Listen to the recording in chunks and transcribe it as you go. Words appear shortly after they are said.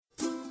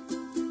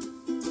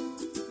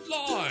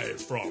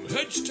Live from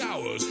Hedge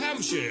Towers,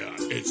 Hampshire,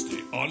 it's the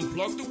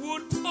Unplug the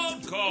Wood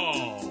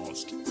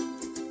podcast.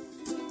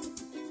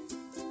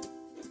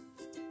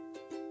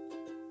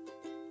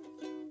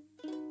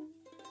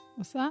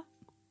 What's that?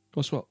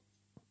 What's what?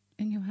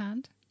 In your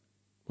hand?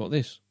 What,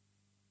 this?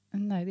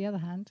 No, the other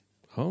hand.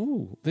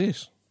 Oh,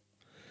 this.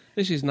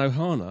 This is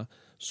Nohana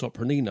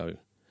Sopranino,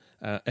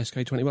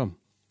 SK21.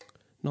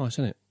 Nice,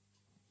 isn't it?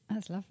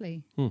 That's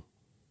lovely.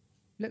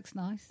 Looks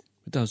nice.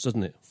 It does,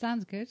 doesn't it?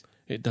 Sounds good.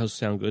 It does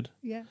sound good.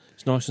 Yeah.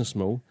 It's nice and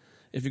small.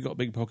 If you've got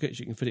big pockets,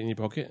 you can fit it in your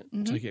pocket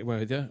and take it away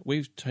with you.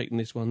 We've taken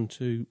this one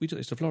we took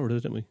this to Florida,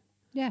 didn't we?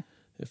 Yeah.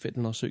 It fit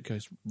in our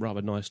suitcase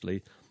rather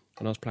nicely,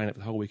 and I was playing it for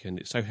the whole weekend.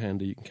 It's so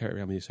handy, you can carry it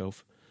around with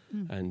yourself,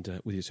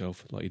 and with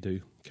yourself, like you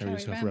do, carry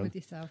yourself it around with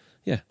yourself.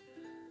 Yeah.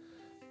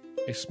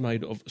 It's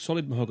made of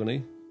solid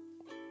mahogany,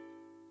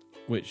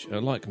 which,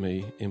 like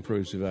me,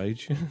 improves with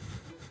age.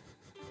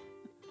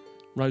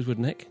 Rosewood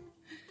neck.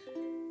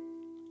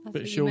 I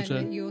Bit thought shorter. You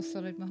meant that you're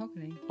solid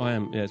mahogany. I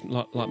am, yes,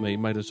 like me,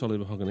 made of solid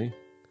mahogany.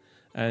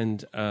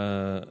 And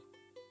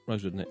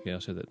rosewood neck, yeah, I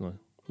said that. Nice.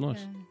 Yeah,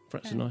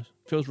 Frets are nice.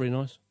 Feels really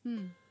nice.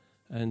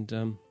 And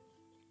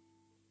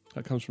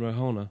that comes from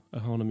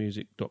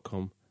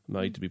ohanamusic.com,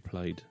 made to be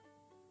played.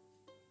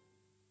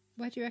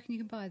 Where do you reckon you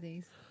can buy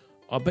these?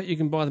 I bet you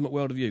can buy them at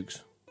World of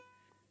Ukes.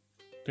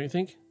 Don't you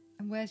think?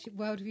 And where's your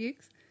World of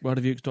Ukes?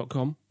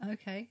 worldofukes.com,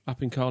 Okay.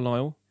 up in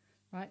Carlisle,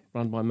 Right.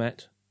 run by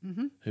Matt,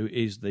 who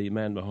is the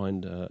man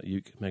behind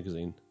Uke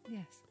magazine.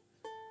 Yes.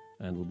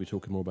 And we'll be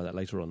talking more about that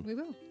later on We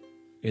will.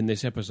 in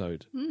this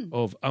episode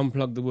of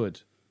Unplug the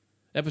Wood,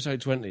 episode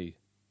 20.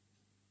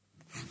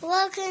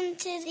 Welcome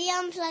to the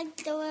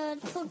Unplugged the World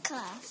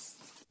podcast.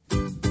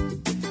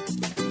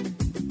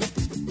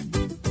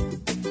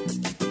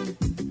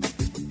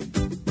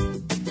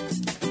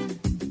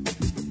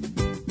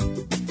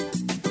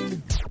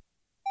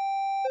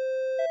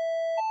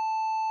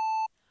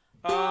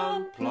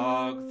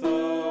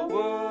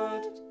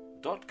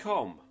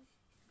 Unplugthewood.com.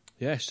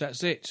 Yes,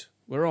 that's it.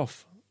 We're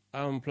off.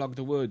 Unplug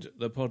the Wood,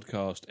 the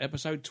podcast,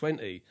 episode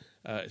 20.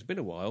 It's been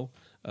a while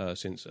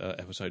since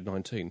episode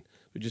 19.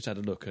 We just had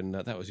a look, and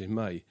that was in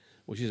May,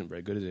 which isn't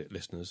very good, is it,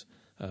 listeners?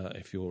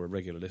 If you're a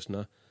regular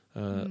listener,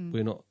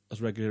 we're not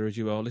as regular as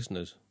you are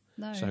listeners.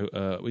 No.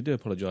 So we do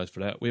apologise for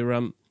that.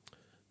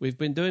 We've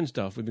been doing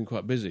stuff. We've been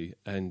quite busy,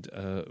 and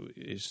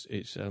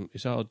it's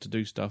hard to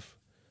do stuff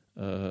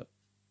at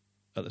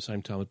the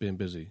same time as being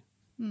busy.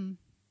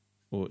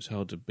 Or it's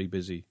hard to be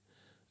busy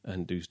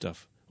and do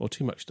stuff, or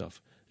too much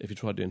stuff. If you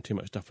try doing too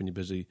much stuff when you're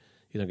busy,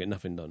 you don't get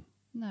nothing done.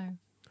 No.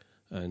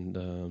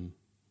 And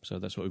so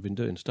that's what we've been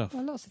doing, stuff.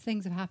 Well, lots of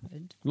things have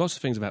happened. Lots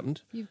of things have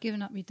happened. You've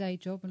given up your day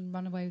job and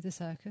run away with the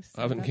circus.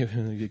 I haven't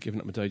given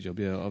up my day job.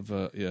 Yeah, I've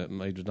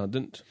made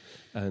redundant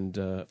and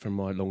from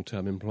my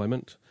long-term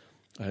employment,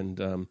 and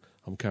I'm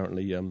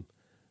currently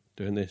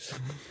doing this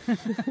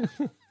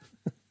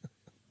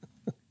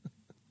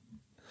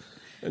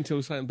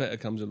until something better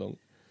comes along.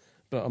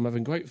 But I'm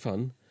having great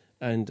fun,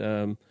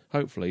 and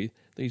hopefully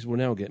these will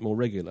now get more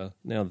regular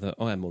now that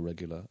I am more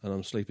regular and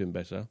I'm sleeping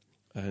better,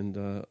 and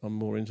I'm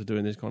more into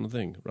doing this kind of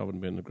thing rather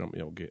than being a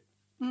grumpy old git.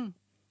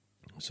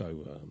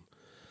 So,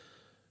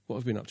 what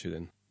have you been up to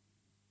then?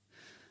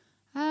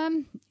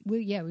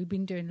 We've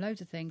been doing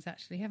loads of things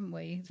actually, haven't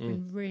we? It's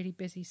been a really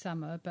busy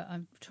summer, but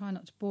I'm trying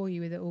not to bore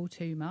you with it all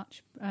too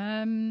much.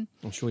 I'm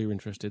sure you're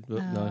interested,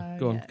 but no.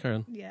 Go on, carry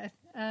on. Yeah.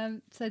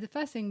 So the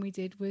first thing we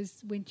did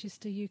was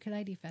Winchester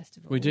Ukulele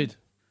Festival. We did.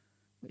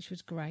 Which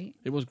was great.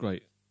 It was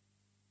great.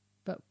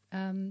 But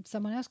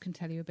someone else can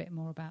tell you a bit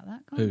more about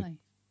that, can't Who? they?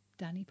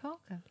 Danny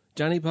Parker.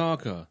 Danny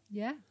Parker,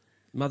 Yeah.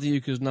 Mother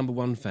Euchre's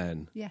 #1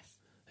 fan. Yes.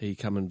 He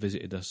come and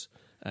visited us.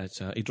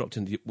 He dropped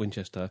into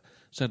Winchester,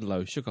 said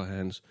hello, shook our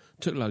hands,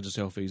 took loads of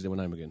selfies, then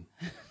went home again.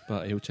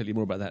 But he'll tell you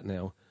more about that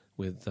now.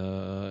 With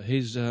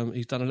he's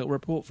done a little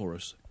report for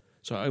us.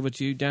 So over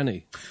to you,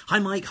 Danny. Hi,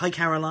 Mike. Hi,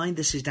 Caroline.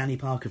 This is Danny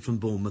Parker from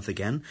Bournemouth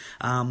again.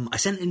 I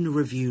sent in a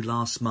review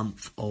last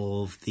month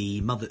of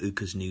the Mother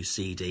Uka's new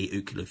CD,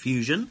 Ukulele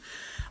Fusion,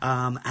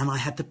 and I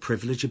had the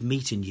privilege of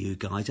meeting you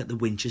guys at the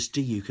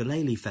Winchester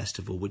Ukulele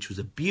Festival, which was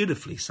a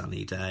beautifully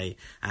sunny day,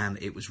 and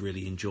it was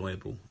really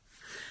enjoyable.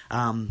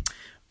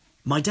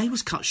 My day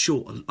was cut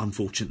short,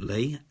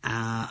 unfortunately,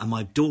 and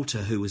my daughter,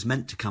 who was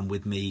meant to come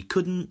with me,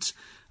 couldn't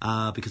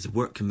because of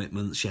work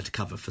commitments. She had to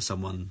cover for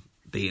someone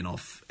being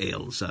off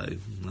ill, so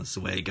that's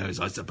the way it goes,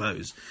 I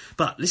suppose.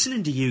 But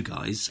listening to you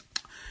guys,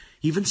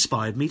 you've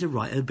inspired me to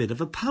write a bit of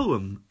a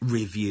poem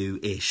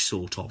review-ish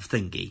sort of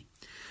thingy.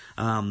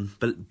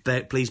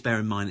 But please bear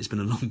in mind it's been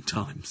a long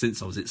time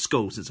since I was at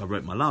school, since I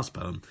wrote my last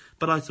poem,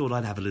 but I thought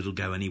I'd have a little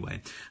go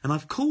anyway. And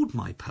I've called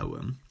my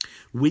poem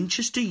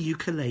Winchester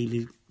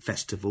Ukulele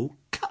Festival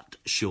Cut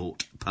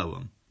Short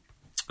Poem.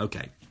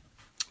 Okay,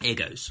 here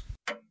goes.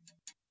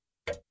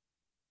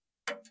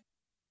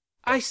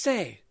 I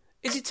say,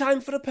 is it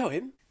time for a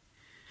poem?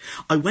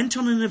 I went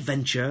on an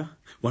adventure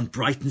One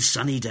bright and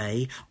sunny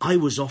day, I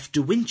was off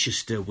to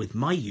Winchester with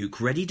my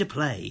uke ready to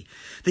play.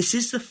 This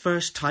is the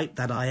first type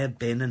that I have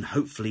been, and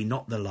hopefully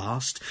not the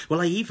last.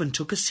 Well, I even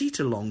took a seat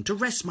along to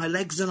rest my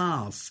legs and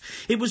arse.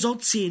 It was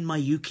odd seeing my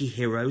ukie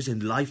heroes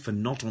in life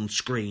and not on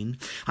screen.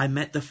 I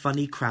met the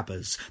funny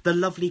crabbers, the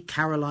lovely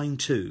Caroline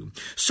too.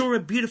 Saw a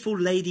beautiful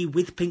lady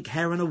with pink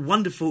hair and a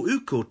wonderful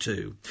uke or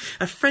two.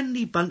 A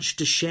friendly bunch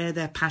to share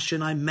their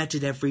passion I met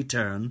at every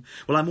turn.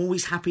 Well, I'm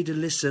always happy to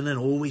listen and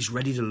always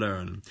ready to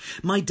learn.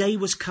 My day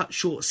was cut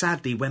short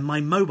sadly when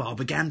my mobile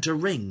began to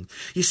ring.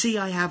 You see,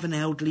 I have an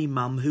elderly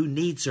mum who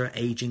needs her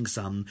ageing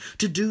son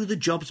to do the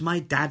jobs my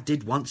dad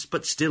did once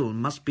but still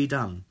must be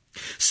done.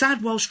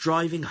 Sad whilst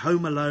driving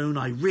home alone,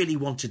 I really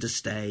wanted to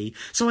stay,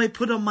 so I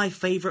put on my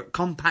favourite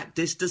compact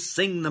disc to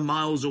sing the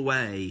miles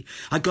away.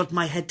 I got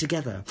my head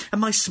together,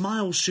 and my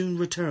smile soon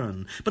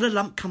returned, but a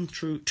lump come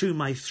to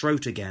my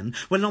throat again,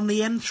 when on the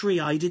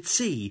M3 I did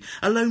see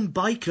a lone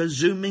biker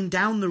zooming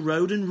down the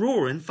road and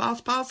roaring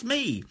fast past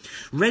me.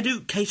 Red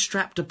ook case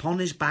strapped upon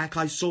his back,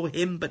 I saw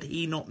him but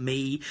he not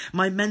me.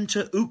 My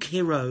mentor ook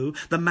hero,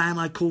 the man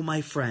I call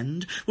my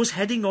friend, was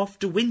heading off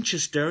to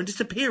Winchester and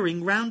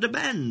disappearing round a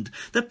bend.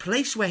 The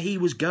place where he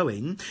was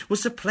going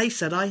was the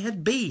place that I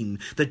had been.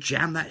 The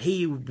jam that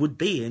he would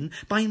be in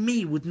by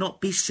me would not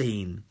be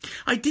seen.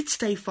 I did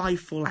stay 5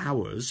 full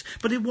hours,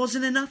 but it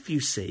wasn't enough, you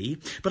see.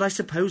 But I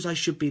suppose I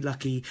should be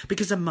lucky,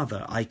 because a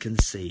mother I can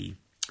see.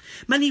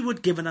 Many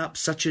would given up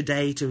such a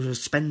day to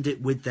spend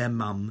it with their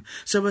mum,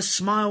 so a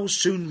smile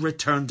soon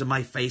returned to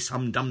my face,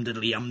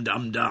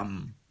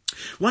 hum-dum-diddly-hum-dum-dum.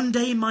 One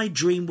day my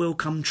dream will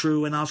come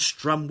true, and I'll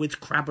strum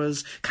with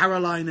Crabbers,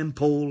 Caroline and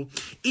Paul.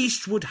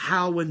 Eastwood,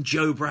 Howe and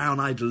Joe Brown,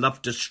 I'd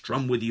love to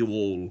strum with you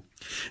all.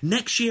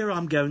 Next year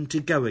I'm going to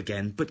go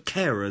again, but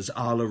carers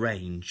I'll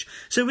arrange.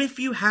 So if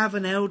you have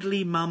an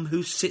elderly mum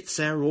who sits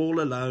there all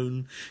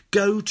alone,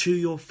 go to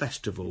your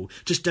festival,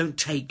 just don't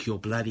take your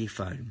bloody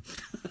phone.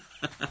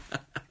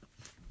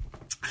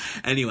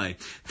 Anyway,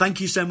 thank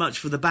you so much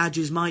for the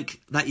badges,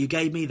 Mike, that you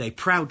gave me. They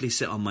proudly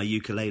sit on my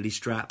ukulele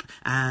strap,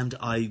 and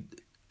I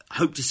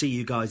hope to see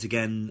you guys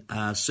again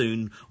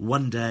soon,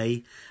 one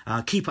day.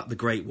 Keep up the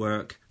great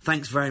work.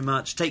 Thanks very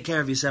much. Take care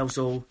of yourselves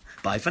all.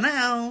 Bye for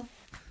now.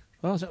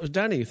 Well, that was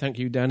Danny. Thank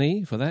you,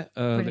 Danny, for that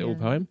little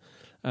poem.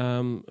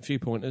 A few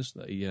pointers.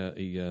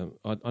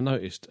 I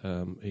noticed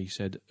he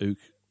said ook,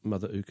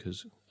 mother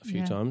ookas a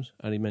few times,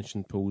 and he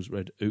mentioned Paul's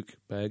red ook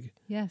bag.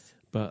 Yes.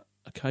 But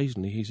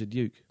occasionally he said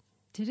uke.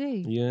 Did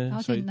he? Yeah.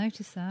 I didn't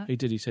notice that. He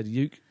did. He said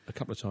uke a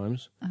couple of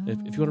times. Oh.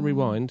 If you want to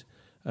rewind,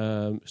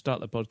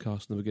 start the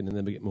podcast in the beginning,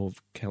 then we get more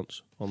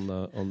counts on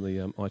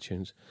the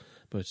iTunes.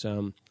 But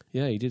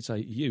yeah, he did say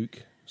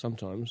uke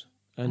sometimes,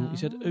 and he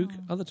said ook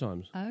other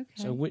times. Okay.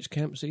 So which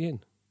camp's he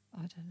in? I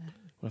don't know.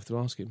 We'll have to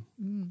ask him.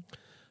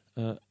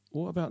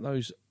 What about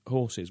those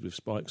horses with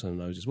spikes on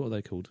their noses? What are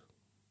they called?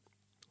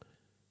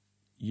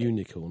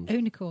 Unicorns.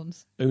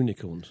 Unicorns.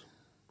 Unicorns.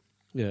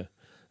 Yeah.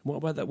 What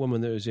about that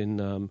woman that was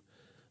in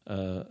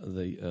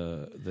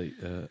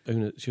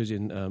she was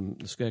in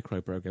the Scarecrow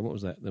program? What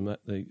was that?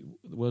 The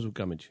Words of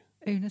Gummidge.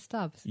 Una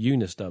Stubbs.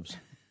 Una Stubbs.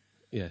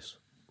 Yes.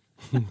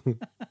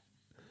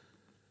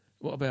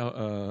 What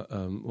about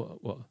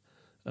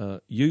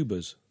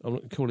Ubers? I'm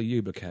going to call a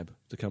Uber cab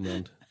to come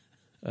round.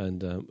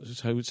 And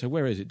so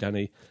where is it,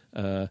 Danny?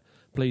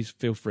 Please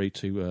feel free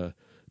to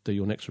do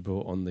your next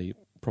report on the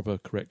proper,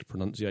 correct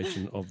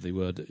pronunciation of the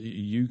word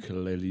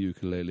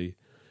ukulele,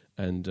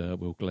 and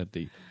we'll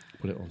gladly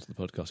put it onto the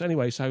podcast.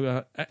 Anyway,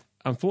 so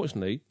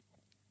unfortunately,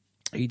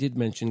 he did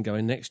mention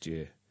going next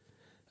year,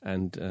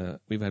 and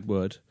we've had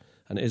word,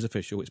 and it is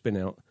official, it's been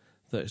out,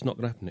 that it's not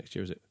going to happen next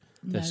year, is it?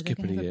 They're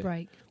skipping a year.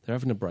 Break. They're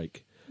having a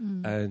break.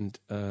 And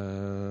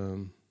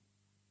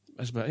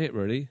that's about it,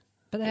 really.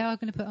 But they are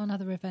going to put on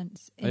other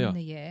events in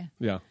the year.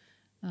 Yeah.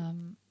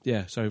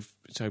 Yeah, so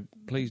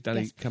please,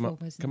 Danny, come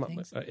up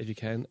if you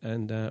can,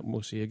 and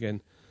we'll see you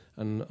again,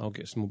 and I'll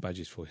get some more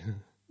badges for you.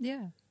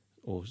 Yeah.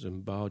 Or some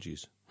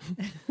barges.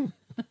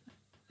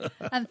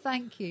 And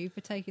thank you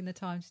for taking the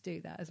time to do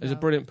that as well. It's a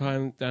brilliant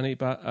poem, Danny,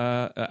 but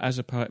as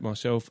a poet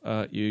myself,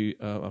 I'm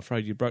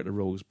afraid you broke the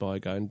rules by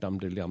going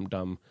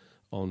dum-diddly-dum-dum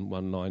on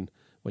one line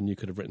when you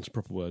could have written some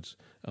proper words.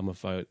 I'm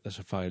afraid that's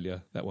a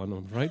failure, that one,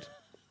 I'm afraid.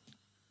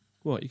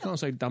 What, you can't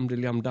say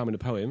dum-diddly-dum-dum in a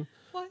poem.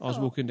 Why not? I was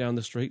walking down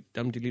the street,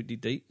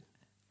 dum-diddly-dee-dee.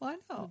 Why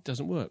not? It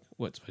doesn't work.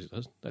 Well, I suppose it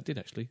does. That did,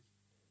 actually.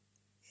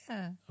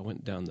 Yeah. I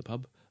went down the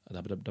pub,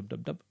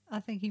 dub-dub-dub-dub-dub. I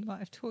think he might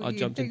have taught you. I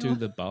jumped into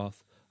the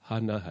bath,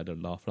 and I had a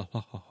laugh,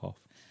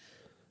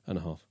 and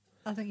a half.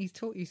 I think he's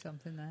taught you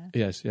something there.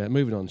 Yes, yeah.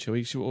 Moving on, shall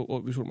we? What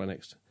are we talking about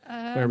next?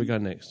 Where are we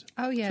going next?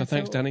 Oh, yeah. So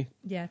thanks, Danny.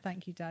 Yeah,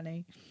 thank you,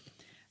 Danny.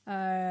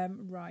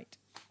 Right.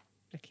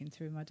 Looking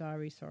through my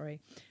diary,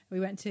 sorry.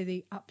 We went to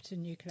the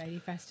Upton Ukulele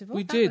Festival.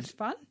 We that did. was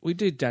fun. We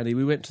did, Danny.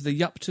 We went to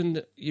the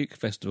Upton Uke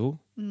Festival.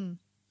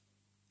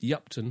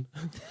 Upton.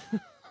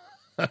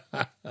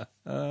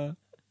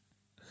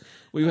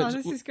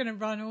 This is going to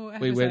run all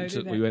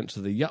episode, we went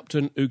to the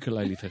Upton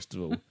Ukulele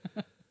Festival.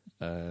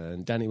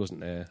 And Danny wasn't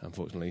there,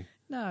 unfortunately.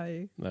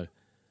 No.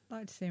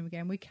 like to see him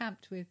again. We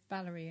camped with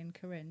Valerie and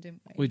Corinne,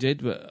 didn't we? We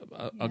did, but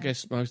I Yeah.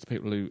 guess most of the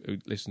people who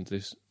listen to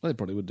this, well, they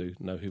probably would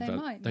know who They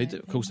might they know. do.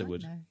 Of They course they might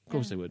would. know. Of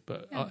course Yeah. they would.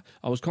 But Yeah.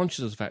 I was conscious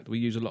of the fact that we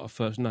use a lot of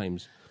first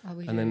names, Oh,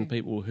 we and then do.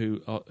 people who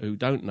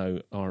don't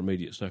know our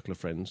immediate circle of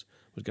friends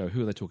would go,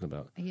 "Who are they talking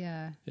about?"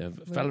 Yeah. Yeah,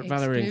 We're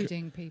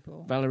excluding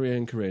people. Valerie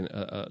and Corinne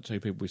are two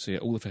people we see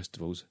at all the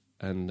festivals,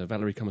 and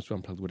Valerie comes to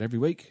Unplug the Wood every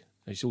week.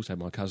 And she's also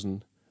my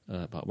cousin,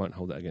 but I won't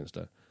hold that against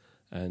her.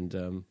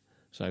 And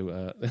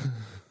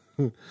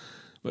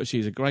but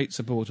she's a great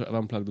supporter of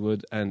Unplug the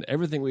Wood and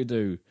everything we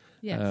do.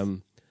 Yes.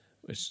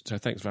 So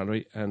thanks,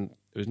 Valerie, and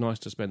it was nice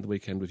to spend the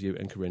weekend with you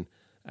and Corinne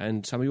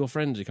and some of your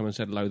friends who come and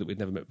said hello that we'd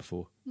never met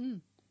before.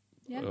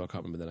 Yeah. Well, I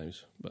can't remember their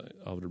names, but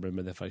I would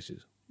remember their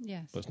faces.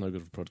 Yes. But it's no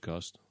good for a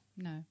podcast.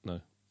 No. No.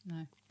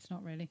 No, it's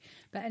not really.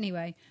 But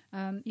anyway,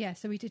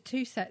 so we did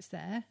 2 sets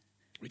there.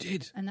 We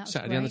did. And that's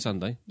Saturday and great.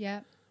 Sunday.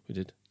 Yeah. We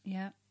did.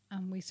 Yeah.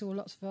 And we saw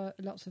lots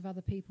of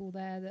other people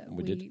there that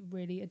We we did.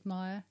 really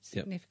admire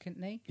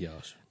significantly.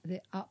 Yes.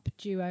 The Up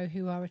duo,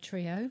 who are a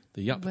trio,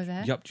 The Yup were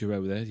there. Yup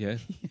duo were there, yeah.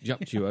 Yup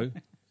duo,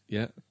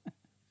 yeah.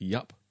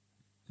 Yup.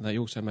 They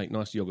also make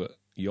nice yogurt.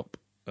 Yup.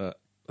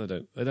 They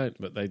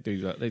don't, but they do.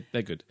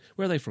 They're good.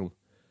 Where are they from?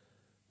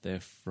 They're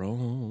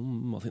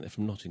from, I think they're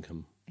from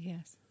Nottingham.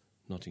 Yes.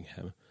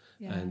 Nottingham.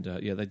 Yeah. And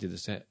they did a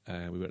set.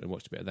 We went and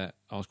watched a bit of that.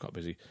 I was quite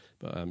busy,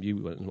 but you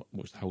went and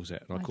watched the whole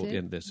set, and I caught did. the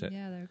end of their set.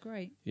 Yeah, they were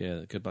great.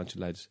 Yeah, a good bunch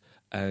of lads.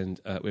 And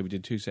we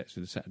did 2 sets for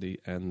the Saturday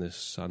and the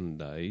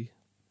Sunday.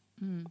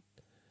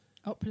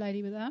 Opera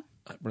Lady were there.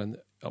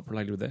 Opera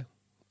Lady were there.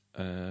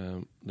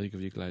 League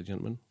of Ukulele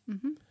Gentlemen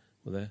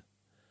were there.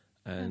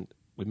 And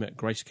we met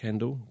Gracie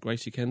Kendall.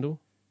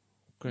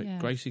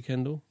 Yes. Gracie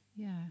Kendall,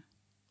 Yeah.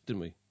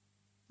 didn't we?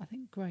 I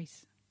think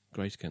Grace.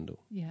 Grace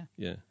Kendall. Yeah.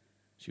 Yeah.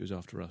 She was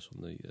after us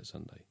on the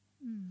Sunday.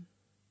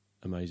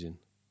 Amazing.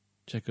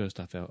 Check her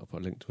stuff out. I'll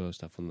put a link to her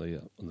stuff on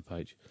the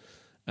page.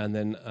 And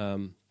then,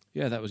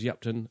 that was the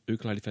Upton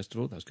Ukulele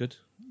Festival. That was good.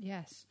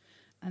 Yes.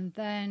 And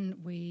then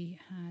we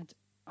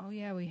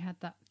had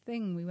that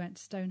thing. We went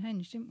to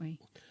Stonehenge, didn't we?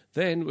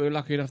 Then we were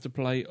lucky enough to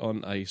play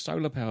on a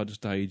solar-powered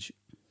stage,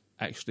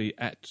 actually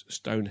at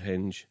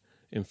Stonehenge,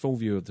 in full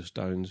view of the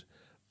stones,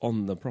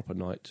 on the proper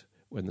night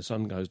when the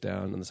sun goes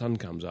down and the sun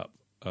comes up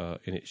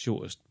in its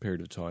shortest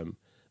period of time.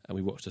 And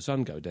we watched the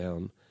sun go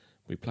down.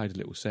 We played a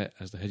little set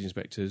as the Hedge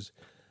Inspectors,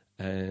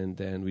 and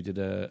then we did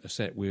a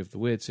set with the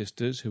Weird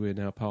Sisters, who we're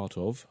now part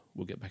of.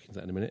 We'll get back into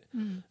that in a minute.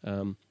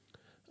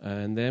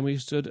 And then we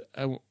stayed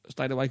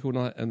awake all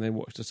night, and then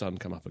watched the sun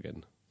come up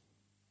again.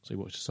 So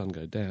we watched the sun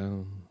go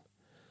down,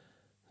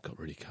 got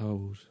really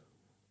cold,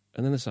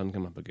 and then the sun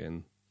came up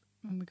again.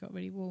 And we got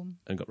really warm.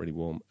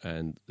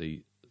 And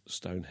the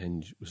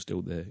Stonehenge was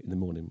still there in the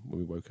morning when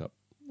we woke up.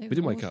 It We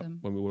didn't was wake up awesome.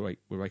 when we were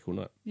awake all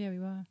night. Yeah, we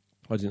were.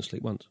 I didn't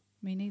sleep once.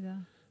 Me neither.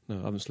 No,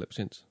 I haven't slept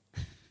since.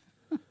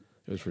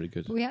 It was really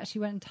good. But we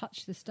actually went and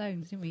touched the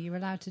stones, didn't we? You were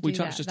allowed to We do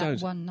touched the that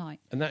stones. one night.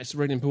 And that's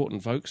really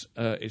important, folks.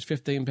 It's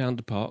 £15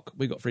 to park.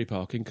 We got free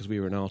parking because we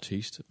were an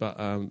artiste, but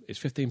it's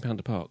 £15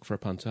 to park for a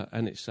punter,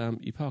 and it's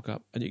you park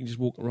up and you can just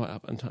walk right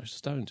up and touch the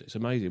stones. It's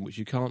amazing, which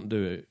you can't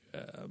do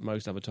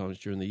most other times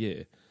during the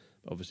year,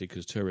 obviously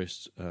because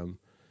tourists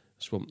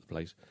swamp the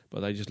place. But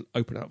they just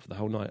open it up for the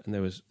whole night, and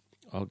there was,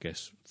 I'll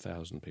guess,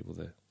 1,000 people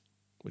there.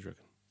 What do you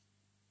reckon?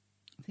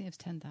 I think it was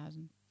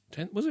 10,000.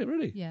 10? Was it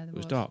really? Yeah, there it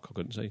was was. dark. I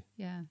couldn't see.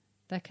 Yeah.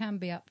 There can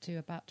be up to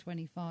about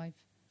 25.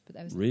 But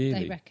there was, Really?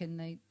 they reckon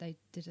they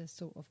did a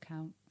sort of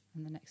count,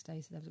 and the next day,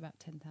 so there was about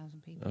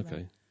 10,000 people. Okay.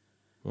 around.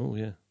 Oh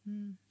yeah.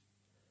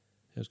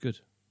 It was good.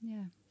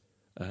 Yeah.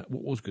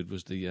 What was good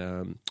was the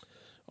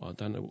I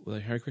don't know, were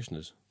they Hare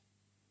Krishnas?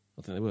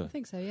 I think they were. I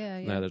think so, yeah.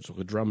 They had a sort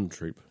of drum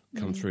troupe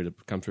come through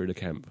the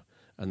camp,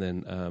 and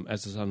then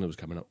as the sun was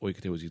coming up, all you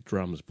could hear was these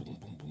drums, boom,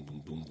 boom, boom,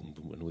 boom, boom, boom,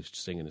 boom, and all this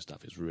singing and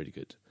stuff. It's really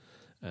good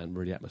and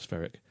really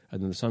atmospheric.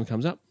 And then the sun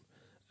comes up,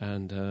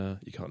 and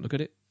you can't look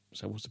at it.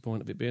 So what's the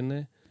point of it being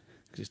there?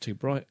 Because it's too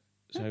bright.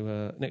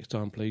 So next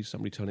time, please,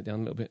 somebody turn it down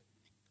a little bit,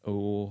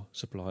 or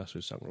supply us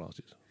with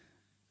sunglasses.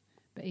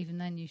 But even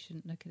then, you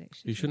shouldn't look at it.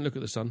 You shouldn't look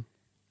at the sun.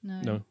 No.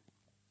 No.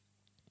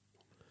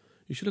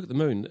 You should look at the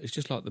moon. It's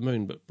just like the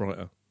moon, but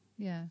brighter.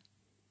 Yeah.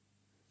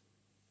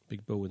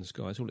 Big ball in the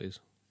sky. That's all it is.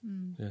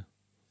 Yeah,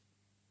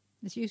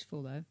 It's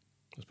useful, though.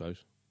 I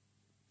suppose.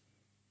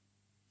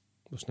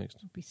 What's next?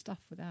 We'd be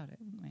stuffed without it,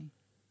 wouldn't we?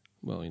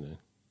 Well, you know,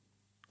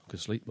 like a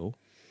sleep ball.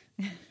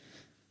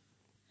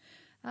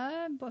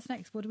 What's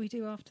next? What do we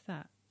do after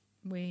that?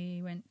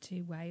 We went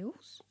to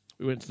Wales.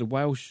 We went to the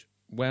Wales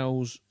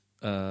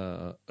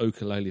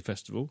Ukulele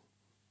Festival,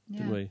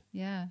 didn't we?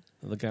 Yeah.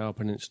 At the Gower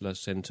Peninsula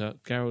Centre,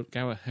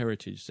 Gower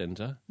Heritage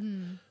Centre.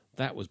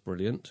 That was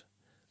brilliant.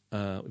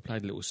 We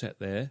played a little set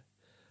there.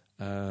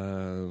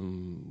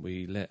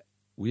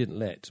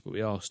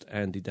 We asked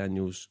Andy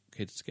Daniels'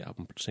 kids to get up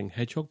and sing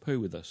Hedgehog Poo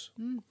with us,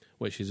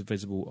 which is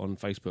visible on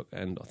Facebook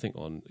and I think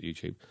on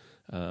YouTube,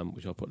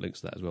 which I'll put links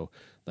to that as well.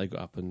 They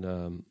got up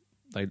and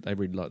they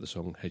really liked the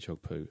song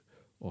Hedgehog Poo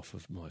off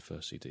of my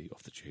first CD,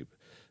 Off the Tube.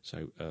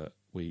 So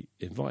we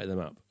invited them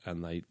up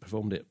and they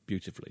performed it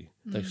beautifully.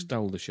 They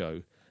stole the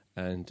show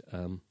and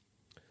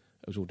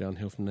it was all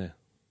downhill from there.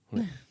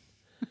 Wasn't it?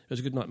 It was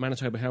a good night.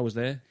 Manitoba Howe was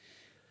there.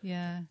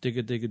 Yeah.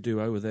 Digger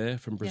Duo were there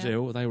from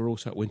Brazil. Yeah. They were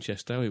also at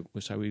Winchester,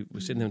 so we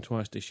were seeing them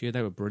twice this year.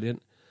 They were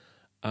brilliant.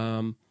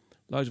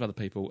 Loads of other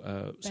people.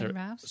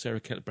 Sarah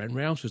Kelly. Bren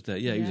Rouse was there.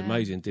 Yeah, he was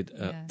amazing. Did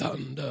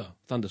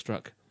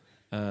Thunderstruck.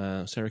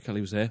 Sarah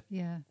Kelly was there.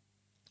 Yeah.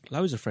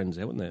 Loads of friends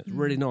there, wasn't there? It's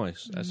really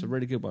nice. That's a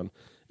really good one.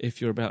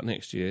 If you're about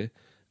next year,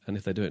 and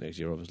if they do it next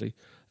year, obviously,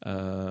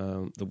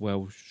 the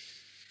Welsh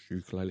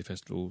Ukulele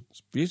Festival.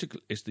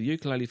 It's the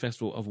Ukulele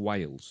Festival of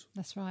Wales.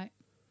 That's right.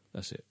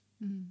 That's it.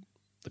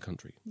 The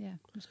country. Yeah,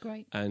 it was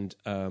great. And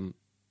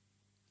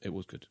it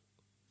was good.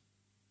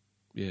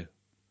 Yeah.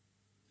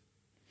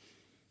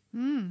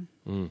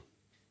 Got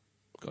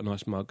a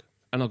nice mug.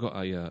 And I got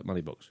a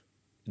money box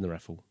in the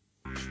raffle.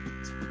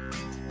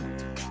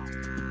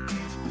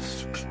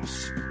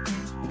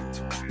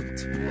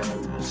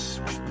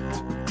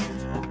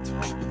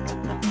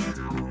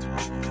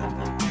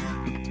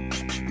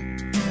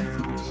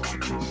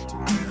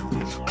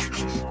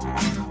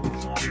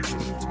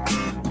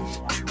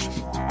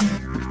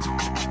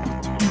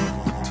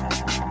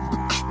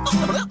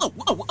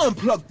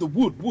 Unplug the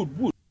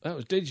wood. That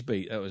was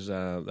Digibeat. That was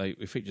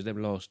we featured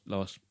them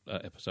last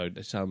episode.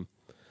 It's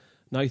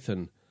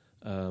Nathan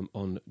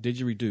on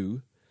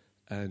Didgeridoo,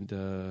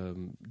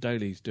 and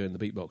Daly's doing the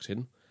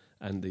beatboxing,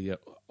 and the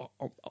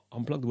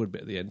Unplug the Wood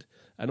bit at the end.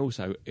 And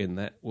also in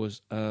that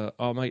was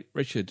our mate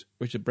Richard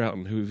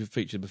Broughton, who we've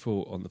featured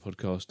before on the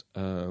podcast,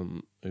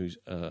 who's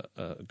a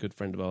good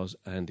friend of ours,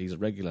 and he's a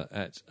regular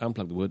at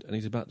Unplug the Wood, and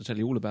he's about to tell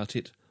you all about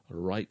it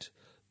right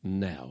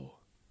now.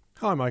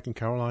 Hi, Mike and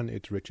Caroline.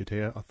 It's Richard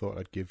here. I thought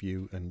I'd give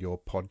you and your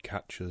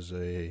podcatchers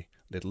a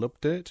little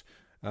update.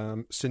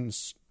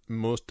 Since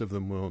most of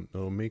them won't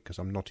know me because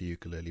I'm not a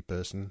ukulele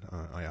person,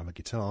 I am a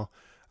guitar.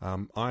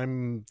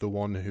 I'm the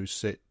one who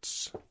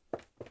sits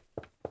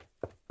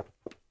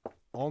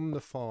on the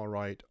far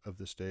right of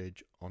the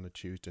stage on a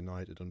Tuesday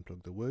night at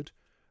Unplug the Wood,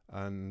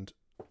 and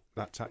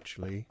that's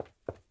actually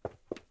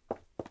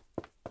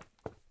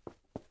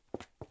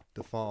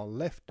the far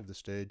left of the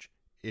stage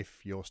if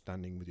you're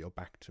standing with your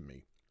back to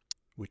me,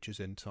 which is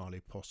entirely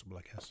possible,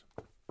 I guess.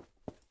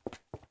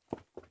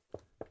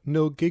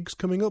 No gigs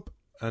coming up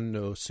and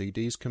no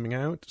CDs coming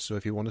out, so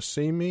if you want to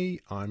see me,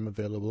 I'm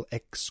available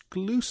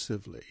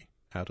exclusively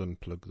at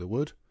Unplug the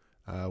Wood,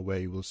 where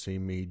you will see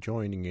me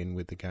joining in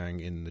with the gang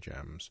in the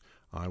jams.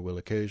 I will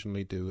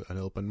occasionally do an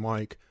open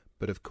mic,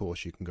 but of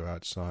course you can go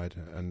outside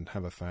and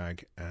have a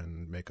fag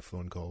and make a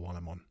phone call while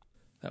I'm on.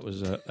 That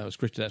was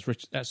Richard.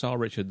 That's our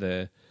Richard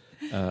there.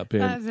 That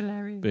was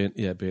hilarious.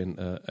 Being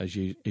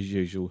his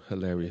usual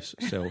hilarious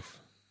self.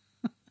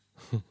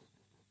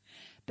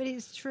 But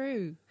it's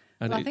true.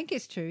 And I think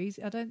it's true.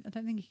 I don't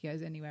think he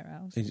goes anywhere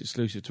else. He's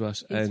exclusive to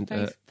us, He's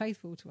and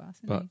faithful to us.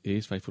 But he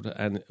is faithful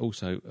to, and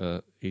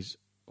also he's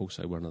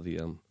also one of the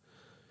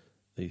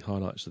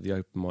highlights of the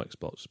open mic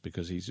spots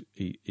because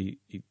he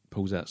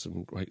pulls out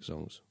some great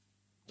songs,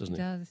 doesn't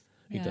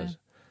he? He does.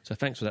 So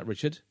thanks for that,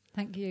 Richard.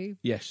 Thank you.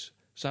 Yes.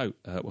 So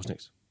what's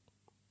next?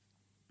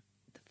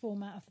 The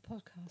format of the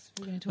podcast.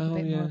 We're going to talk a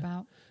bit more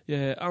about.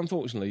 Yeah.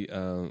 Unfortunately,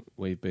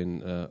 we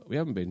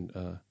haven't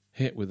been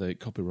hit with a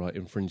copyright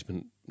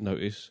infringement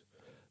notice,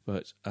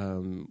 but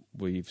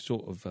we've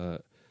sort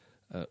of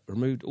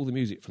removed all the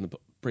music from the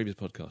previous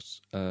podcasts.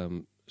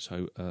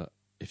 So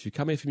if you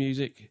come here for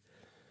music,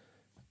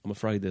 I'm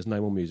afraid there's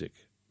no more music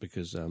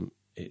because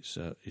it's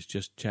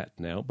just chat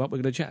now. But we're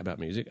going to chat about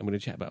music and we're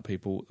going to chat about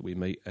people that we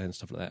meet and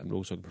stuff like that, and we're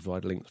also going to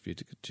provide links for you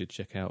to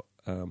check out.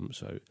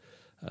 So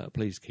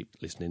please keep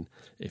listening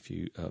if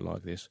you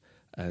like this,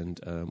 and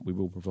we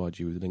will provide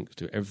you with links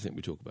to everything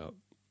we talk about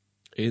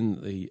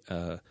in the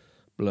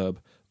blurb,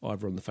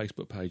 either on the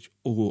Facebook page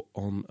or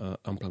on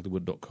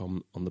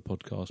unplugthewood.com on the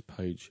podcast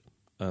page.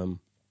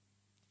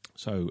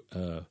 So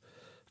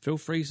feel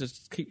free to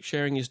keep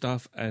sharing your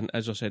stuff, and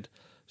as I said,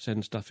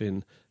 send stuff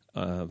in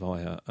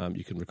via,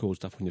 you can record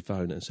stuff on your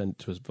phone and send it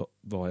to us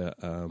via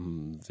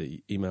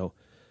the email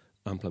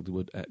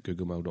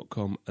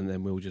unplugthewood@googlemail.com, and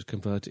then we'll just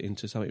convert it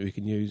into something we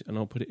can use, and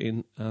I'll put it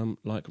in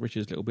like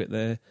Richard's little bit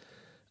there,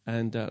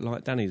 and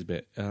like Danny's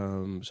bit,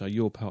 so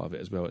you're part of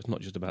it as well. It's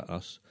not just about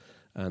us,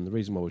 and the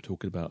reason why we're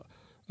talking about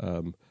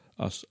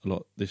us a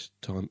lot this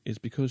time is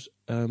because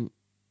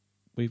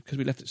we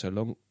left it so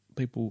long,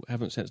 people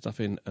haven't sent stuff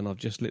in, and I've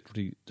just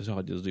literally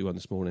decided to do one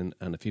this morning,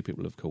 and a few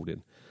people have called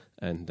in,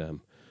 and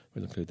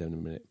we'll include them in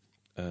a minute.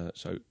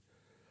 So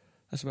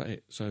that's about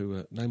it.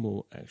 So no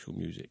more actual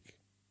music,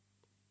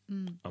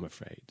 I'm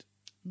afraid.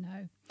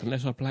 No.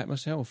 Unless I play it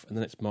myself, and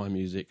then it's my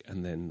music,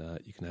 and then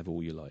you can have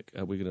all you like.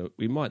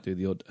 We might do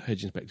the odd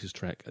Hedge Inspectors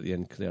track at the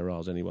end because they're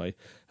ours anyway.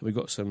 And we've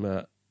got some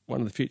one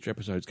of the future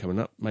episodes coming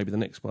up. Maybe the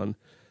next one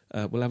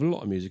will have a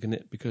lot of music in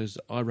it because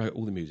I wrote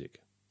all the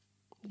music.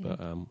 Yeah.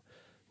 But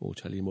we'll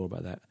tell you more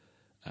about that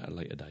at a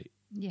later date.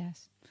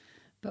 Yes,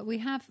 but we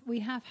have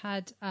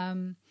had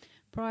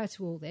prior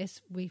to all this,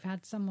 we've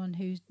had someone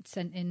who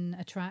sent in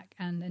a track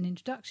and an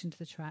introduction to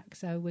the track.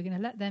 So we're going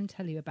to let them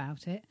tell you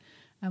about it.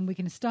 And we're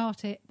going to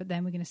start it, but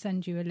then we're going to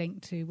send you a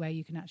link to where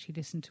you can actually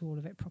listen to all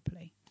of it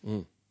properly.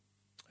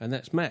 And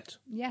that's Matt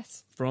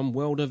Yes. from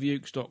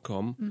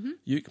worldofukes.com,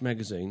 Uke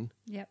Magazine,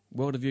 Yep.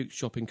 World of Ukes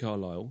Shop in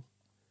Carlisle,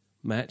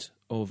 Matt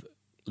of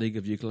League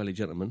of Ukulele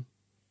Gentlemen,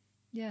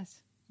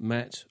 Yes.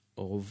 Matt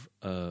of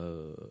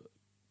All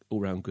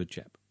Round Good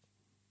Chap.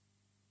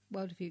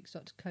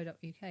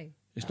 Worldofukes.co.uk.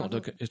 It's not.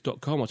 It's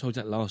 .com. I told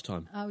you that last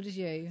time. Oh, did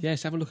you?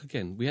 Yes, have a look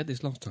again. We had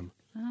this last time.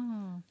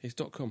 Oh. It's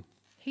 .com.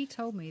 He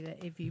told me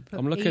that if you put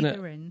I'm looking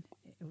either in,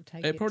 it will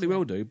take It probably to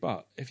will do,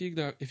 but if you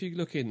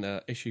look in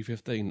issue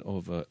 15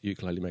 of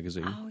Ukulele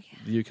Magazine,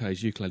 the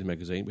UK's Ukulele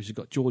Magazine, which has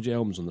got George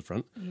Elms on the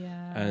front,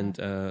 and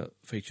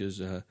features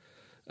the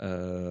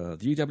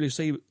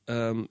UWC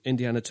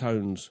Indiana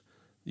Tones,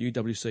 the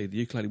UWC, the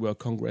Ukulele World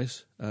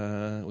Congress, with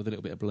a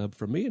little bit of blurb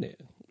from me in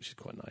it, which is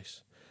quite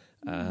nice.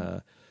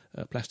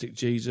 Plastic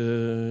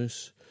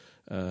Jesus.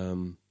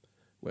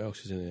 What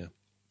else is in here?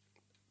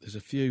 There's a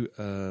few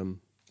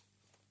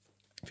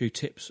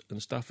tips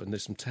and stuff, and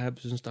there's some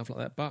tabs and stuff like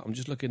that. But I'm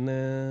just looking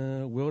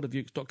there.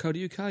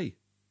 Worldofukes.co.uk.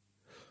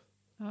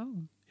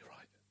 Oh. You're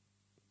right.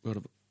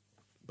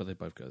 But they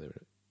both go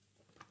there.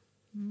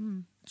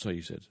 So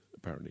you said,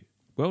 apparently.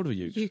 World of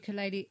Ukes.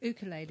 Ukulele.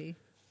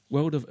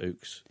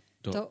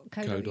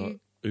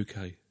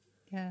 Worldofukes.co.uk.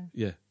 Yeah.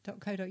 Yeah.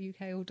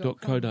 .co.uk or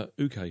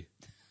 .co.uk.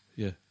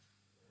 Yeah.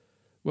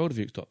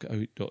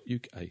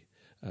 Worldofukes.co.uk.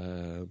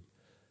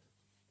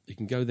 You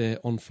can go there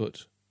on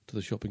foot to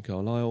the shop in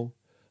Carlisle.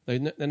 They're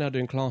now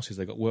doing classes.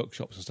 They've got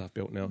workshops and stuff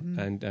built now,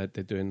 and they're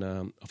doing.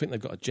 I think they've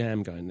got a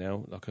jam going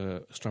now, like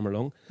a strum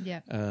along.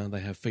 Yeah.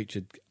 They have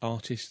featured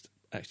artists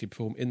actually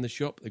perform in the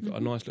shop. They've got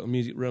a nice little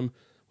music room,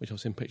 which I've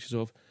seen pictures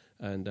of.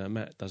 And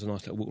Matt does a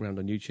nice little walk around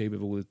on YouTube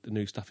with all the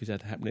new stuff he's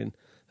had happening.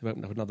 They've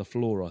opened up another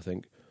floor, I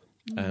think.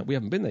 We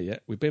haven't been there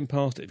yet. We've been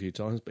past it a few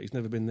times, but he's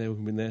never been there.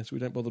 We've been there, so we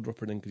don't bother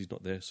dropping in because he's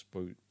not there. So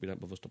we don't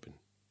bother stopping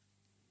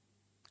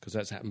because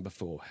that's happened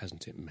before,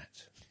 hasn't it,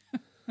 Matt?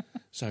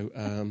 So,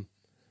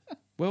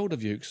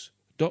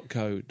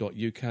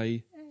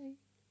 worldofukes.co.uk,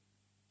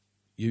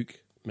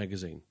 Uke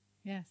Magazine.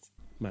 Yes.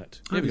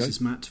 Matt. Hi, this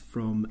is Matt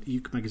from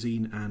Uke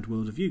Magazine and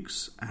World of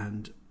Ukes,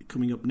 and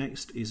coming up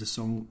next is a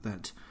song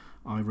that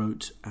I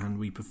wrote and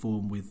we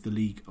perform with the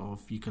League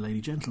of Ukulele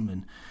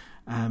Gentlemen.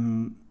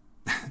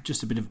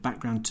 Just a bit of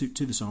background to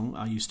the song.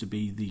 I used to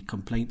be the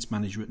complaints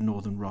manager at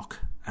Northern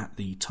Rock at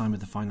the time of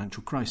the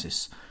financial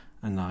crisis,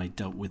 and I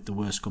dealt with the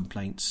worst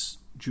complaints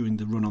during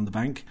the run on the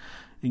bank,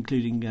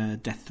 including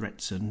death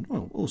threats and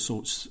all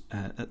sorts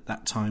at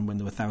that time when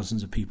there were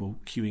thousands of people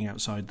queuing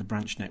outside the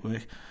branch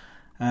network.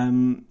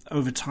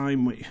 Over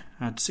time, we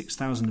had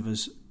 6,000 of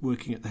us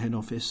working at the head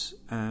office,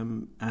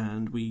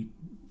 and we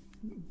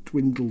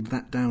dwindled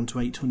that down to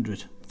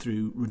 800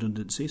 through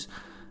redundancies,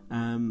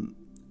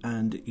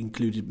 and it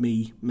included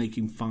me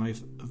making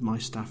 5 of my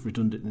staff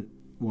redundant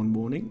one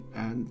morning,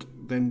 and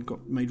then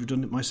got made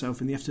redundant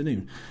myself in the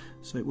afternoon.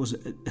 So it was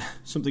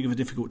something of a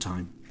difficult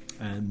time.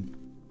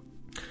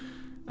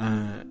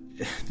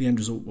 The end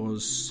result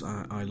was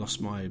I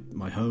lost my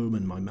home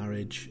and my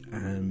marriage,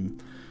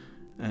 and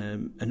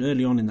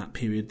early on in that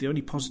period, the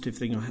only positive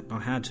thing I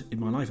had in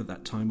my life at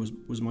that time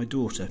was my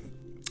daughter.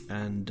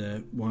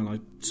 And while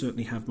I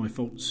certainly have my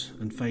faults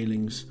and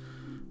failings,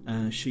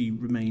 she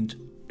remained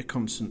a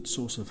constant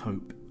source of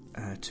hope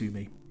to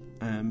me.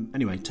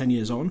 Anyway, 10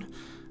 years on,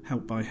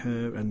 helped by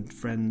her and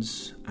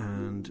friends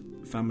and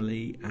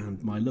family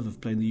and my love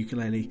of playing the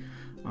ukulele,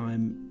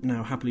 I'm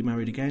now happily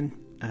married again,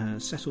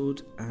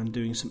 settled and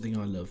doing something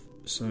I love.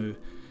 So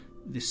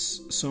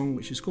this song,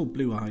 which is called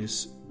Blue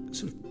Eyes,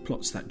 sort of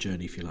plots that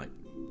journey, if you like.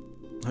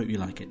 Hope you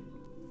like it.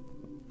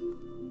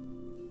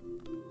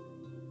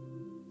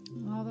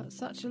 Oh, that's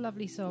such a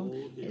lovely song.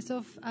 It's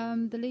off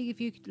the League of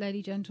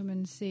Ukulele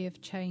Gentlemen Sea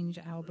of Change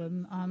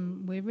album.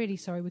 We're really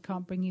sorry we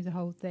can't bring you the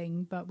whole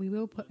thing, but we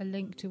will put a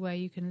link to where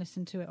you can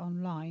listen to it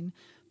online.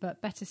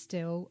 But better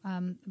still,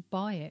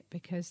 buy it,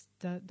 because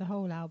the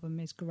whole album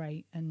is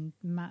great, and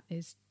Matt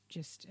is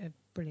just a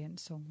brilliant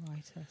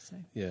songwriter. So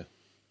Yeah.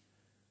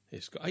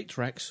 It's got 8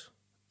 tracks.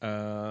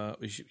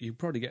 You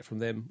probably get from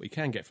them. We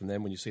can get from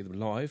them when you see them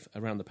live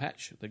around the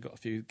patch. They've got a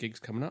few gigs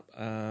coming up,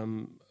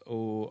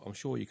 or I'm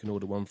sure you can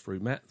order one through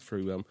Matt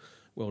through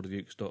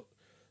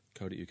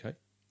worldofukes.co.uk.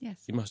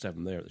 yes, You must have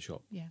them there at the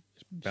shop. yeah,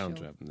 It's bound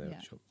to sure. have them there at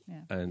the shop,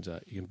 Yeah. and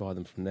you can buy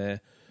them from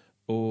there.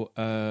 Or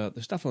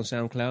the stuff on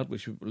SoundCloud,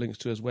 which we've put links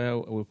to as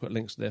well. Or we'll put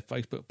links to their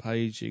Facebook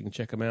page. So you can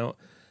check them out,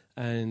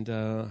 and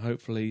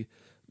hopefully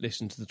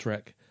listen to the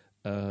track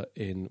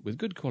in with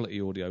good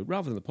quality audio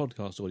rather than the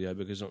podcast audio,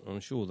 because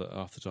I'm sure that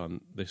half the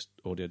time this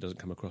audio doesn't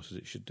come across as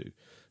it should do.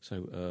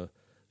 So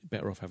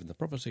better off having the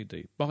proper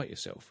CD. Buy it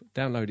yourself,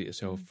 download it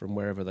yourself from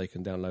wherever they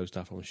can download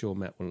stuff. I'm sure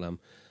Matt will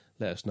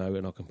let us know,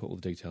 and I can put all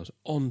the details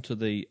onto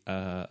the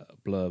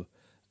blurb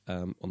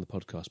on the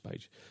podcast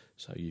page.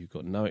 So you've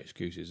got no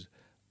excuses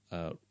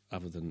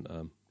other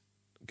than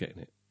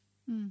getting it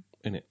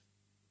in it.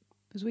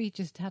 Because we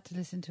just had to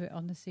listen to it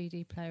on the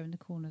CD player in the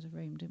corner of the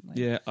room, didn't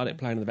we? Yeah, I had it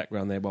playing in the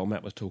background there while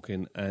Matt was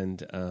talking,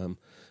 and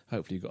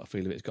hopefully you got a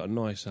feel of it. It's got a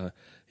nice,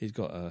 he's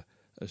got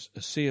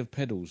A Sea of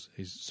Pedals,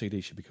 his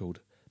CD should be called,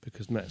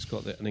 because Matt's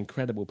got an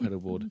incredible pedal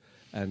board,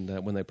 and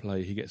when they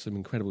play, he gets some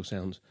incredible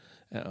sounds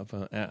out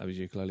of his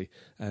ukulele,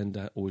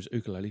 and or his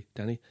ukulele,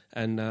 Danny,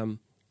 and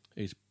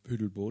his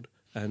poodle board,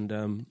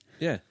 and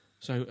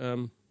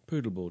so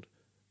poodle board.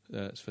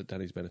 It's for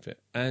Danny's benefit,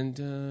 and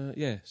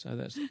so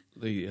that's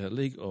the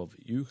League of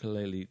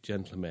Ukulele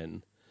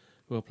Gentlemen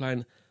who are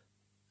playing.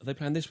 Are they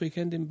playing this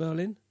weekend in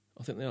Berlin?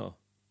 I think they are.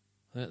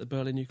 They're at the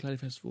Berlin Ukulele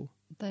Festival.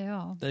 They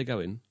are. They're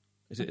going.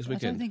 Is it this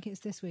weekend? I don't think it's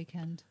this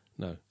weekend.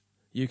 No.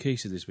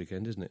 UK's is this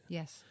weekend, isn't it?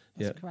 Yes,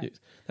 that's correct.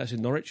 That's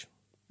in Norwich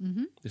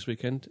this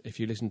weekend, if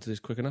you listen to this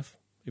quick enough.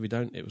 If you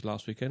don't, it was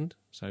last weekend,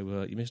 so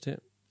you missed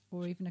it.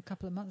 Or even a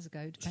couple of months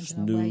ago, depending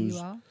on where you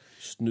are.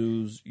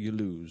 Snooze, you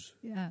lose.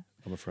 Yeah.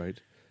 I'm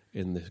afraid,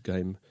 in this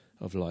game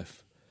of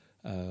life.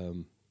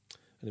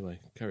 Anyway,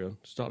 carry on.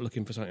 Start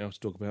looking for something else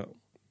to talk about.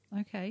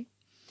 Okay.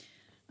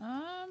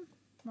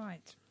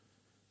 Right.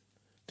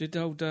 Did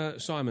old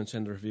Simon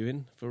send a review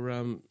in for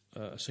a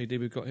CD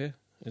we've got here?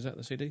 Is that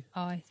the CD?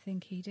 I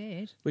think he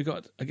did. We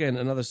got, again,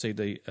 another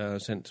CD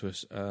sent to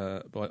us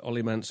by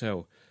Ollie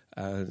Mansell,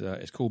 and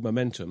it's called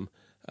Momentum.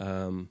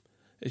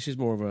 This is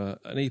more of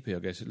an EP, I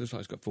guess. It looks like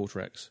it's got 4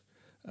 tracks.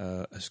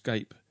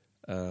 Escape,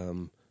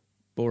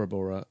 Bora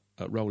Bora,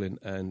 Rollin',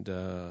 and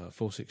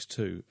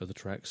 462 are the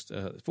tracks.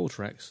 4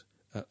 tracks.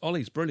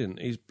 Ollie's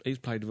brilliant. He's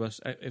played with us.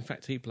 In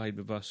fact, he played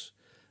with us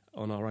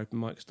on our open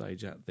mic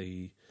stage at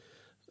the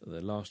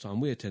last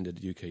time we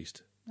attended Uke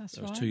East. That's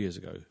that right. was 2 years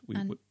ago.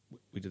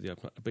 We did the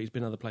open, but he's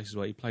been other places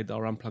where he played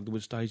our Unplugged the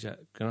Wood stage at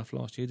Gnuff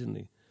last year, didn't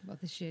he? Well,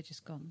 this year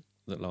just gone.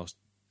 That last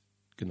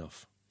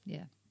Gnuff.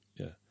 Yeah.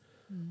 Yeah.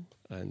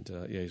 And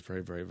he's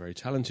very, very, very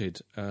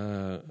talented.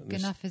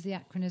 Gnuff is the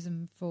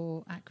acronym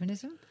for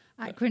acronym.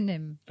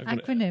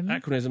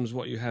 Acronym is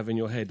what you have in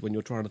your head when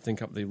you're trying to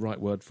think up the right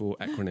word for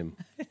acronym.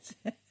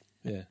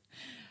 Yeah.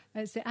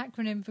 It's the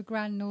acronym for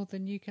Grand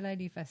Northern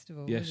Ukulele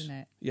Festival, isn't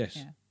it? Yes.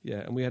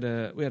 Yeah. And we had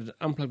an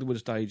Unplugged the Wood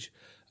stage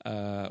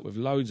with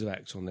loads of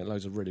acts on there,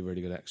 loads of really,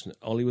 really good acts. And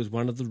Ollie was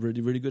one of the really,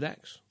 really good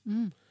acts.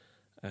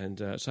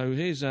 And so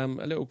here's a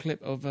little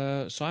clip of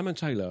Simon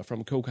Taylor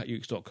from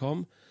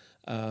coolcatukes.com,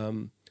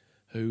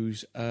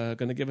 who's going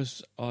to give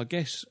us our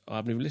guess. I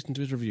haven't even listened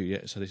to his review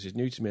yet, so this is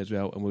new to me as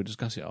well, and we'll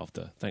discuss it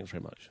after. Thanks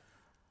very much.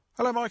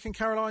 Hello, Mike and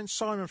Caroline.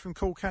 Simon from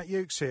Cool Cat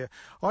Ukes here.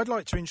 I'd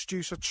like to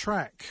introduce a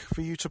track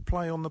for you to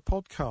play on the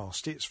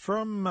podcast. It's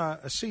from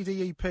a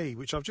CD EP,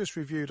 which I've just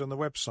reviewed on the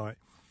website,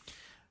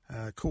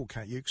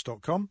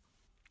 coolcatukes.com,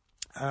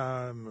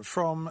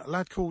 from a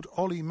lad called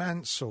Ollie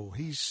Mansell.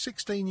 He's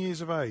 16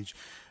 years of age.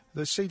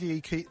 The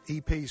CD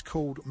EP is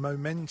called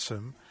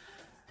Momentum,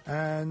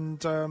 and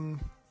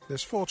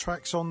there's 4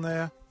 tracks on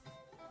there.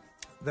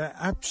 They're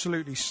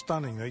absolutely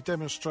stunning. They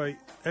demonstrate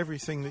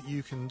everything that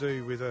you can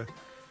do with a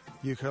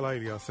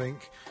ukulele, I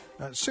think.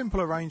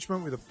 Simple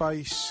arrangement with a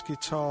bass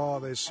guitar.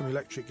 There's some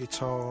electric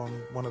guitar on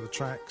one of the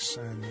tracks,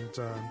 and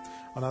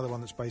another one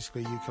that's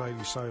basically a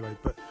ukulele solo.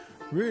 But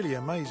really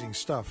amazing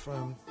stuff.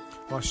 I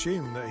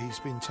assume that he's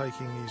been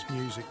taking his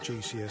music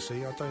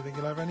GCSE. I don't think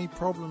he'll have any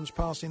problems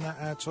passing that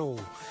at all.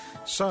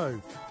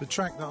 So, the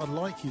track that I'd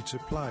like you to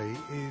play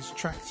is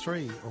track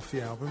 3 off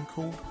the album,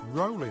 called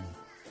Rollin'.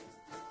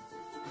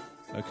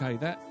 Okay,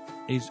 that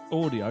is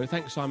audio.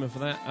 Thanks, Simon, for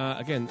that.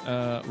 Again,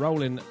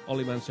 Rollin',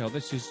 Ollie Mansell.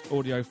 This is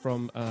audio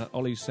from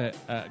Ollie's set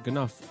at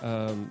Gnuff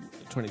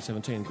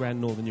 2017, Grand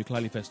Northern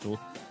Ukulele Festival,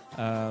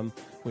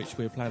 which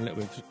we're playing a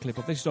little bit of a clip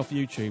of. This is off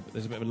YouTube.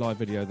 There's a bit of a live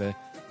video there,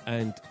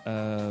 and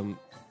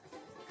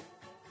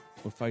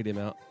we'll fade him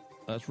out.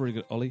 That's really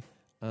good, Ollie.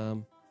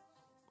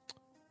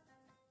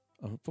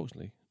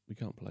 Unfortunately, we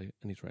can't play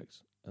any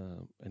tracks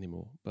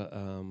anymore, but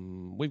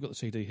we've got the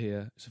CD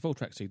here. It's a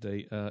 4-track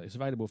CD. It's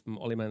available from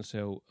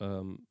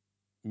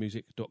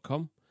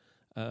olliemansellmusic.com.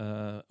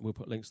 We'll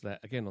put links to that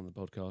again on the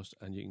podcast,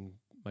 and you can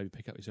maybe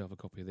pick up yourself a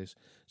copy of this.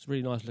 It's a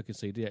really nice looking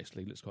CD,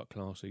 actually. It looks quite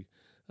classy.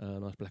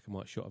 Nice black and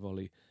white shot of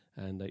Ollie,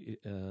 and is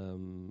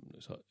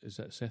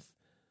that Seth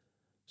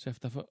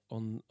Duffert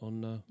on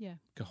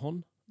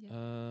cajon?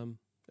 Yeah.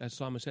 As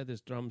Simon said,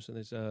 there's drums and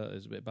there's a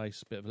bit of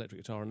bass, a bit of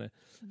electric guitar on there.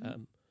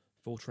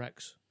 4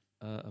 tracks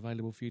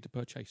available for you to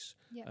purchase.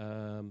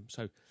 Yeah.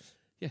 So,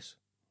 yes,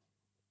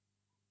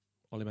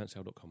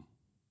 olliemansell.com.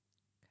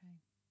 Okay.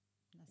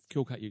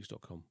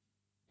 Killcatukes.com.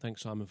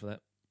 Thanks, Simon, for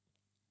that.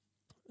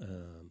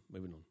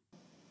 Moving on.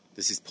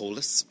 This is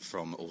Paulus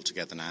from All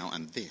Together Now,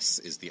 and this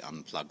is the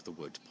Unplug the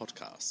Wood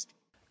podcast.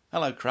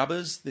 Hello,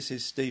 Crabbers. This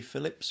is Steve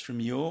Phillips from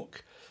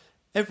York.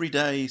 Every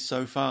day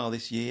so far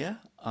this year,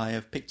 I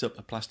have picked up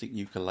a plastic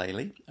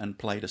ukulele and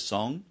played a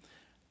song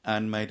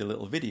and made a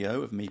little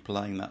video of me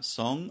playing that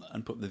song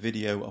and put the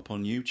video up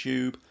on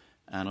YouTube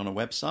and on a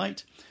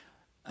website.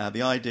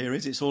 The idea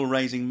is it's all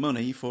raising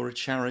money for a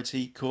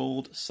charity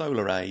called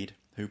Solar Aid,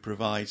 who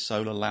provide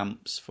solar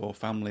lamps for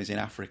families in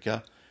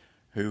Africa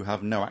who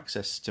have no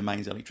access to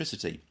mains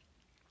electricity.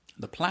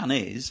 The plan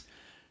is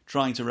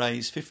trying to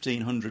raise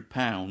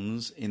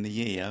 £1,500 in the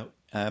year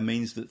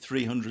means that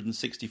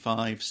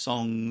 365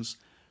 songs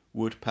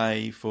would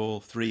pay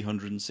for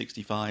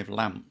 365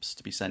 lamps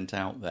to be sent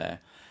out there.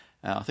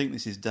 I think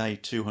this is day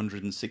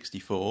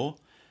 264,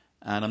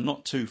 and I'm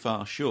not too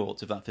far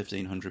short of that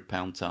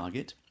 £1,500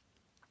 target.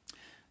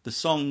 The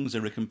songs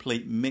are a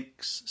complete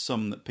mix,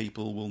 some that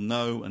people will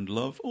know and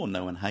love, or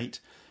know and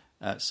hate,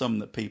 some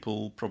that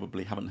people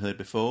probably haven't heard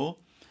before.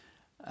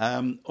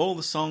 All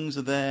the songs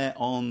are there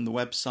on the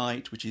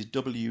website, which is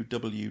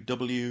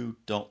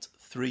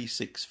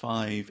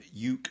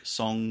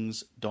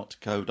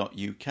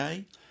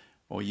www.365ukesongs.co.uk,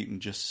 or you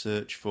can just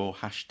search for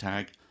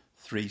hashtag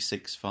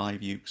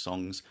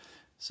 365ukesongs.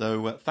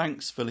 So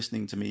thanks for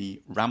listening to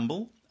me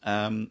ramble.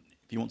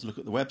 If you want to look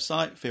at the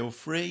website, feel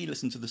free,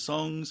 listen to the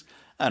songs,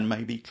 and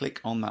maybe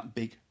click on that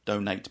big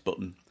donate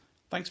button.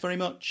 Thanks very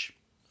much.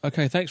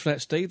 Okay, thanks for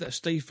that, Steve. That's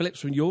Steve Phillips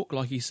from York,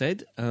 like he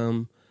said.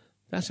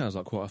 That sounds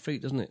like quite a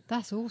feat, doesn't it?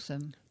 That's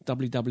awesome.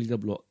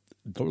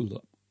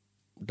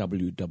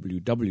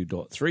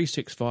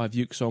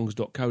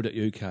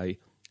 www.365ukesongs.co.uk,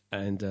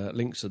 and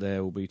links are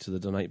there will be to the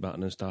donate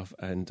button and stuff,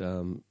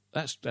 and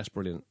that's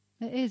brilliant.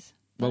 It is.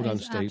 Well That done,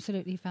 is Steve.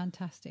 Absolutely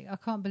fantastic. I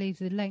can't believe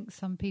the lengths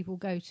some people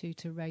go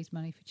to raise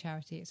money for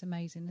charity. It's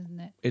amazing, isn't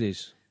it? It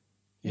is.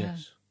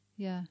 Yes.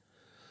 Yeah.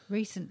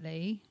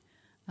 Recently,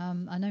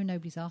 I know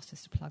nobody's asked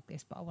us to plug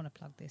this, but I want to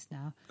plug this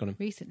now. Got him.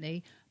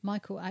 Recently,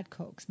 Michael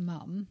Adcock's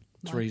mum,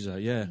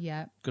 Teresa,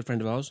 yeah. Good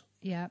friend of ours.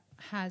 Yeah,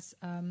 has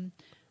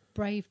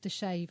braved the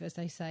shave, as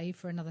they say,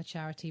 for another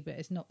charity, but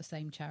it's not the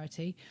same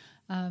charity,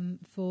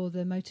 for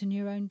the Motor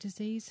Neurone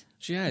Disease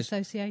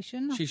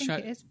Association. I think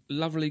it is.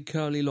 Lovely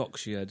curly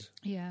locks she had.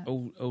 Yeah.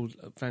 All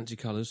fancy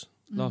colours.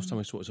 Last time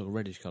we saw it was a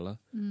reddish colour.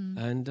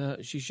 And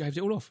she shaved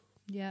it all off.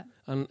 Yeah.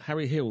 And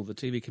Harry Hill, the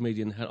TV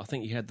comedian, I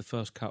think he had the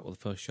first cut or the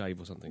first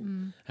shave or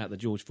something at the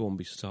George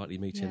Formby Society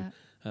meeting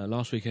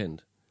last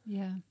weekend.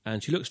 Yeah.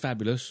 And she looks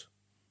fabulous,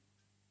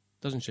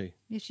 doesn't she?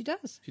 Yeah, she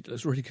does. She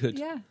looks really good.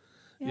 Yeah.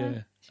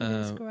 She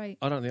looks great.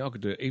 I don't think I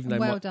could do it. Even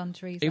well though done,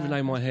 Teresa. Even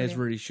though my That's hair's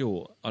brilliant. really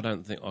short, I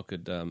don't think I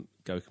could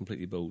go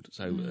completely bald.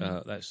 So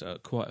that's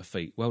quite a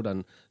feat. Well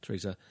done,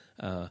 Teresa.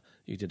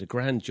 You did a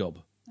grand job.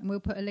 And we'll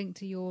put a link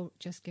to your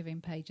Just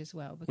Giving page as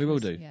well. Because, We will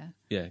do.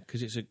 Yeah.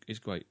 Because it's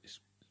great. It's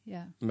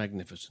Yeah.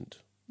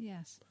 magnificent.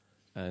 Yes.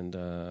 And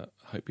I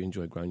hope you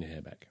enjoy growing your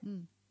hair back.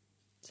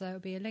 So it'll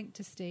be a link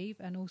to Steve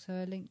and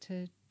also a link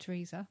to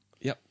Teresa.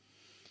 Yep.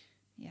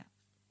 Yeah.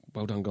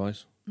 Well done,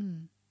 guys.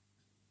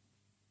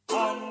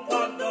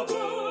 Unplug the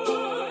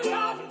wood,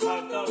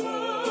 unplug the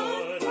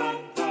wood,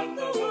 unplug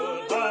the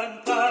wood,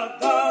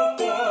 unplug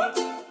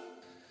the wood.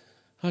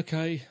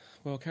 Okay.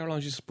 Well, Caroline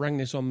just sprang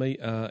this on me.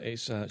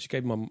 She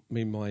gave me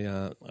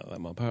my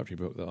poetry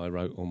book that I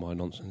wrote all my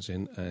nonsense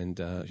in, and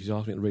she's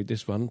asked me to read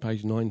this one,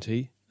 page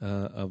 90.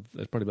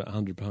 There's probably about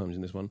 100 poems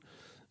in this one,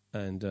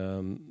 and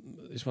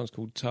this one's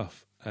called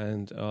Tough.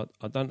 And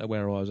I don't know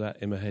where I was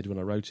at in my head when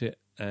I wrote it,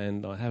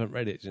 and I haven't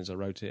read it since I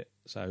wrote it,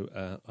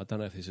 so I don't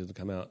know if this has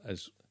come out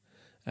as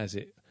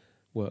it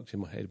worked in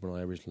my head when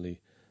I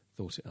originally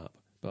thought it up.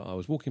 But I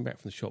was walking back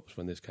from the shops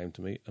when this came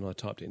to me, and I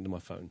typed it into my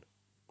phone.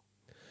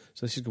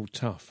 So this is called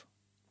Tough.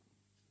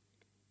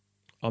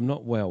 I'm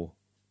not well,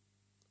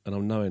 and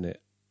I'm knowing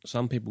it.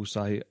 Some people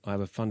say I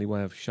have a funny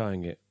way of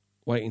showing it,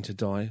 waiting to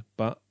die,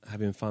 but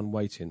having fun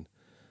waiting.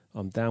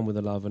 I'm down with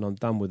the love and I'm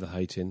done with the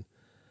hating.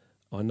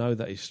 I know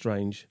that is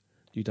strange.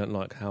 You don't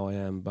like how I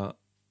am, but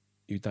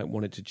you don't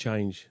want it to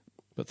change.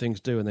 But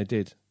things do, and they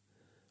did.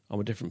 I'm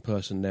a different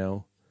person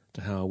now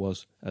to how I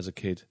was as a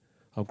kid.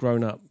 I've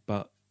grown up,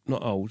 but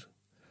not old.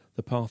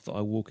 The path that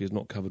I walk is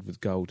not covered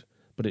with gold,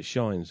 but it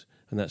shines,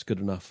 and that's good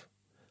enough.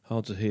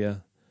 Hard to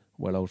hear.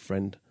 Well, old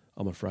friend,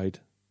 I'm afraid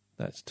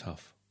that's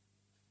tough.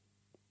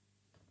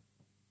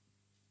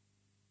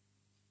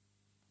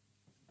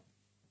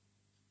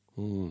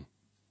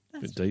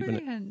 That's Bit deep,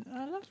 brilliant. isn't it?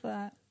 I love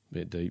that.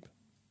 Bit deep,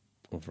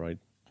 I'm afraid.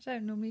 I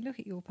don't normally look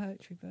at your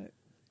poetry book.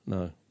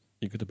 No,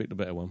 you could have picked a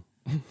better one.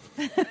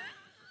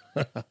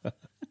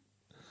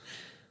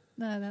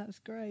 No, that was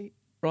great.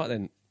 Right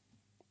then.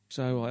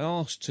 So I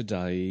asked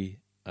today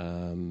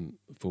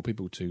for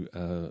people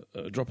to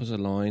drop us a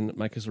line,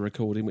 make us a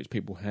recording, which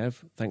people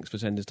have. Thanks for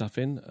sending stuff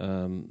in,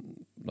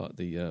 like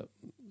the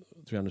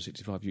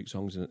 365 Uke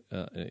songs in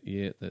a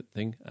year, that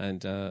thing.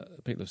 And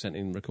people have sent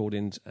in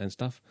recordings and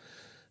stuff.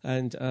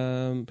 And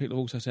people have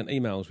also sent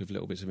emails with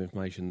little bits of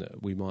information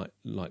that we might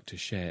like to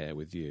share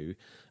with you.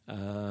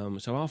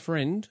 So our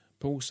friend,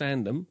 Paul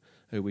Sandham,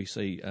 who we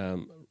see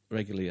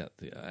regularly at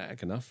the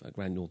Aganough, at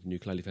Grand Northern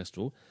Ukulele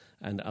Festival,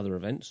 and other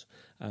events.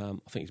 I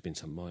think he's been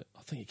I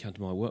think he came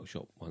to my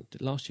workshop once.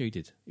 Last year he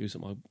did. He was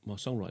at my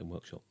songwriting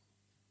workshop.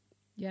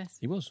 Yes.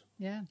 He was.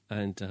 Yeah.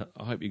 And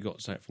I hope you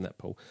got something from that,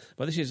 Paul.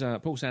 But this is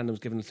Paul Sandham's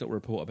given us a little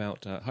report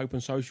about Hope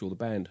and Social, the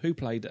band, who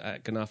played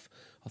at Aganough,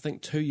 I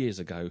think 2 years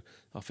ago.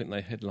 I think they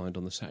headlined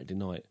on the Saturday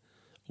night,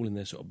 all in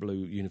their sort of blue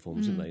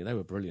uniforms, didn't they? They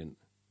were brilliant.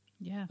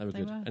 Yeah, They were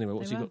good. Anyway,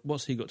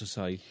 what's he got to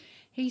say?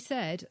 He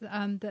said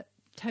that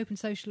Hope and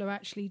Social are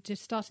actually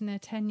just starting their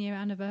 10-year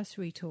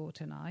anniversary tour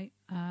tonight.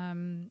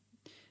 And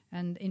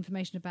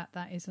information about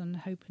that is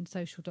on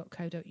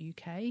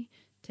hopeandsocial.co.uk.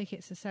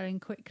 Tickets are selling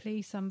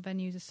quickly. Some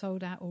venues are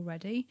sold out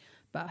already,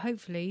 but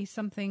hopefully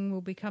something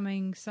will be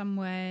coming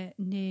somewhere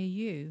near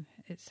you.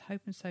 It's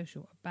Hope and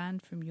Social, a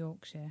band from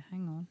Yorkshire.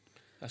 Hang on.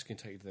 That's going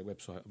to take you to their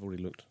website. I've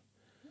already looked.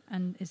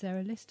 And is there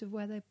a list of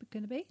where they're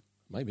going to be?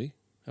 Maybe.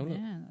 Have a look.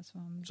 Yeah, that's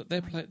what I'm... So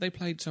they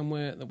played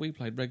somewhere that we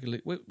played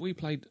regularly. We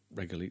played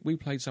regularly. We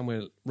played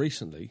somewhere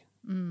recently,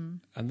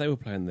 and they were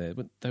playing there,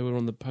 but they were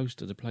on the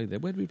poster to play there.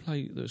 Where did we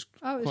play? That was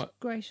it's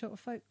Greyshot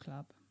Folk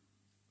Club.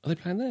 Are they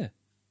playing there?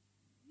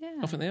 Yeah.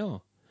 I think they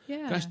are.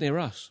 Yeah. That's near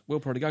us. We'll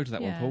probably go to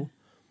that one, Paul.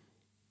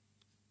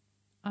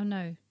 Oh,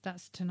 no,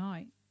 that's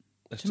tonight.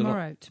 That's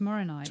Tomorrow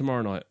night.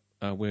 Tomorrow night.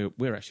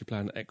 We're actually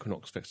playing at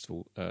Equinox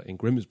Festival in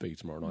Grimsby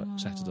tomorrow night,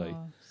 Saturday,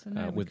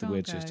 with the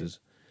Weird Sisters.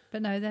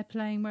 But no, they're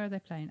playing. Where are they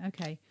playing?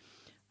 Okay.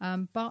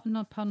 Barton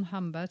upon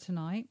Humber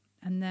tonight,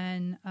 and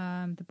then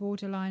the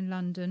Borderline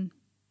London,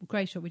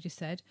 Greyshot we just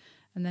said,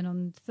 and then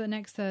on the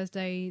next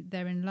Thursday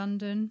they're in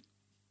London,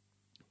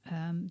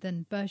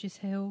 then Burgess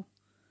Hill,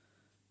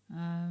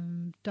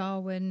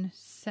 Darwin,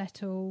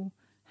 Settle,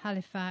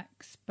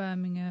 Halifax,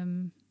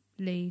 Birmingham,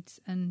 Leeds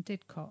and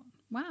Didcot.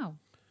 Wow.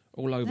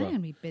 All over. They're going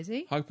to be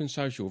busy. Hope and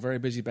Social, very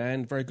busy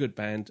band, very good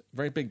band,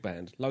 very big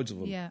band, loads of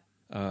them. Yeah.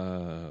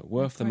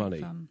 Worth the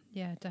money. Fun.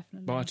 Yeah,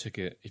 definitely. Buy a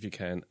ticket if you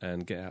can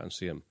and get out and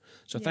see them.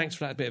 So thanks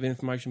for that bit of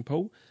information,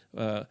 Paul.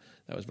 That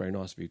was very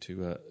nice of you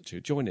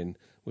to join in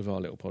with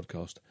our little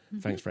podcast. Mm-hmm.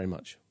 Thanks very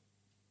much.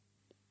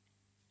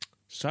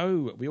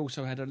 So we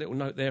also had a little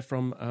note there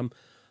from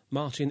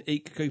Martin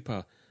Eek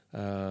Cooper.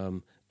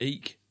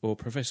 Eek, or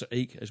Professor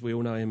Eek, as we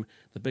all know him,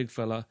 the big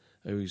fella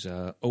who's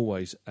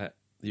always at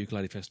the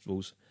ukulele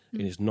festivals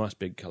in his nice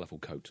big colourful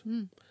coat.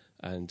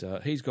 And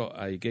he's got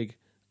a gig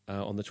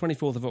on the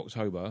 24th of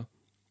October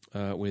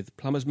with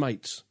Plumber's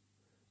Mates,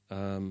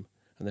 and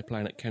they're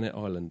playing at Kennet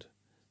Island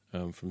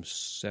from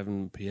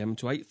 7 p.m.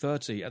 to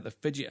 8:30 at the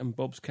Fidget and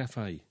Bob's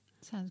Cafe.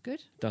 Sounds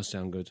good. Does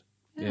sound good.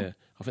 Yeah.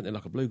 I think they're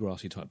like a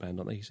bluegrassy type band,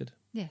 aren't they, he said?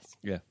 Yes.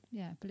 Yeah.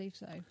 Yeah, I believe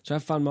so. So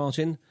have fun,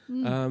 Martin.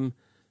 Who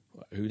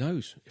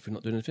knows? If we're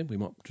not doing anything, we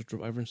might just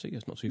drop over and see you.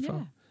 It's not too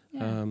far.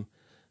 Yeah.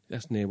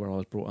 That's near where I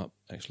was brought up,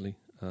 actually,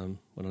 when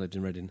I lived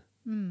in Reading.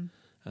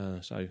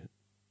 So,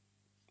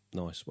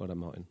 nice. Well done,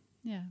 Martin.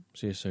 Yeah.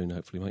 See you soon,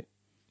 hopefully, mate.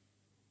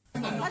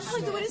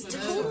 Unplugged is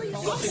totally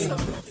awesome.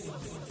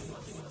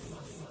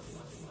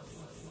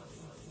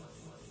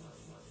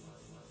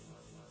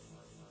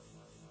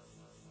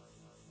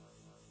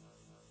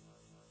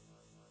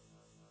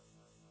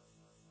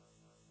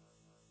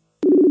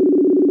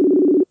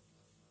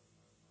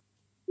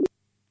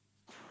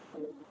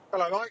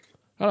 Hello, Mike.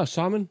 Hello,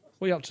 Simon.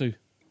 What are you up to?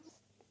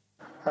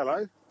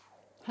 Hello.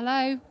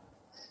 Hello.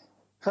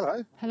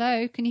 Hello.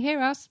 Hello. Can you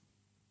hear us?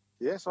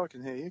 Yes, I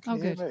can hear you. Can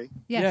you hear me?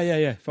 Yes.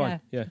 Yeah. Fine.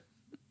 Yeah.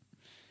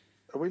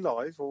 Are we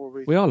live or are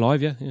we? We are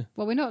live. Yeah.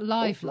 Well, we're not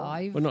live.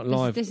 We're not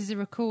live. This is a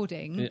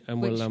recording,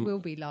 and which will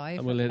be live.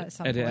 And we'll at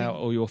some edit point. out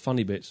all your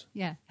funny bits.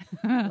 Yeah.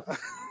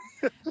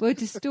 We'll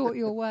distort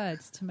your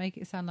words to make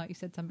it sound like you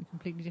said something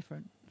completely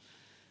different.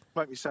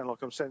 Make me sound like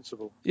I'm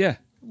sensible. Yeah.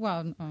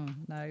 Well,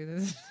 no,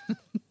 there's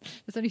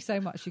only so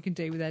much you can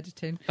do with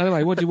editing.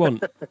 Anyway, what do you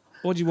want?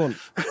 What do you want?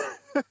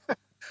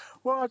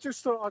 Well, I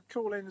just thought I'd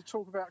call in and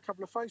talk about a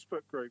couple of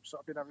Facebook groups that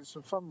I've been having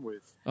some fun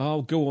with.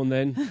 Oh, go on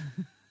then.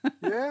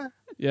 Yeah?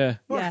 Yeah.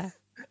 Well, yeah.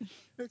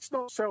 It's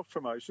not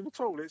self-promotion at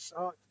all. It's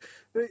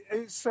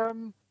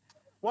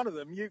one of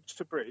them, Uke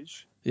to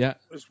Bridge. Yeah.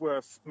 Is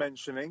worth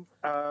mentioning.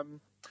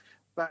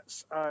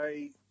 That's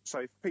so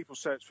if people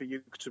search for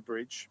Uke to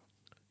Bridge.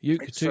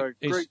 Uke to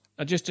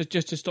just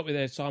to stop you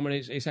there, Simon.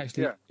 It's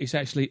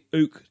actually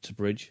Uke to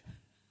Bridge.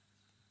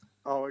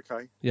 Oh,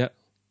 okay. Yeah.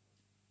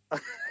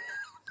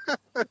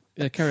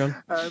 Yeah, carry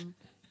on.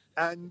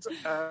 And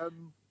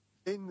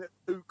in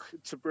Uke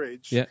to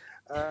Bridge,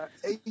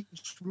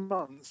 each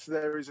month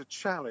there is a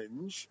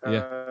challenge.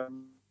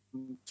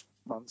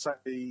 Months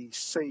at the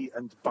sea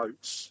and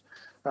boats.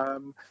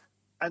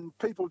 And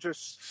people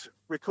just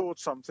record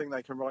something.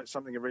 They can write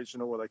something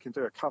original, or they can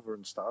do a cover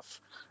and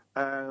stuff.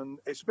 And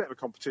it's a bit of a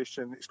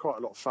competition. It's quite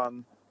a lot of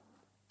fun.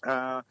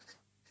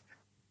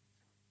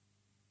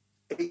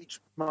 Each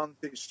month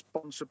it's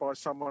sponsored by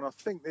someone. I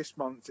think this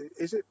month,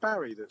 is it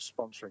Barry that's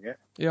sponsoring it?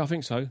 Yeah, I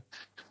think so.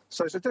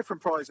 So it's a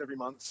different prize every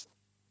month.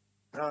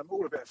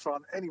 All a bit of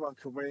fun. Anyone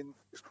can win.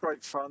 It's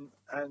great fun.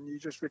 And you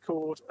just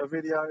record a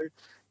video.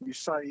 You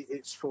say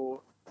it's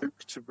for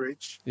Uke to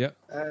Bridge. Yeah.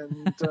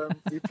 And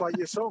you play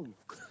your song.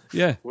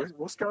 Yeah.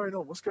 What's going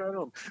on? What's going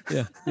on?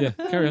 Yeah.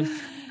 Carry on.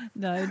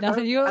 No,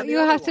 nothing.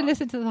 You'll have to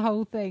listen to the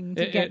whole thing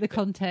to get the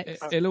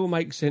context. It'll all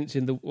make sense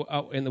in the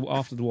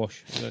after the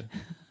wash. So.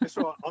 That's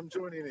right. I'm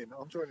joining in.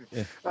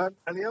 Yeah.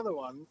 And the other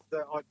one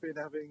that I've been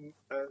having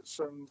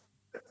some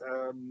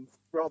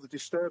rather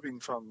disturbing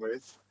fun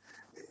with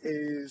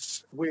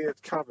is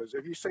weird covers.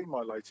 Have you seen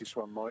my latest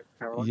one, Mike?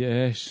 Caroline?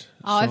 Yes.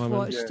 I've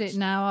watched it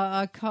now.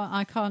 I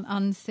can't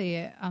unsee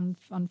it.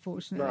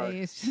 Unfortunately,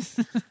 no. it's just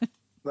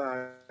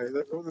no.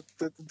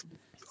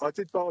 I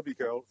did Barbie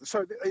Girl.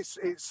 So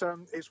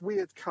it's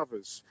weird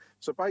covers.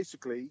 So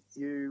basically,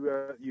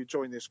 you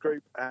join this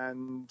group,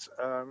 and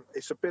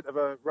it's a bit of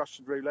a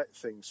Russian roulette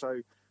thing.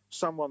 So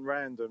someone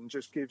random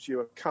just gives you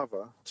a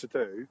cover to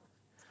do,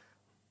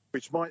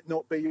 which might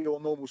not be your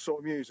normal sort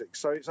of music.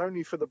 So it's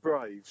only for the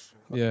brave,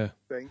 I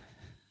think.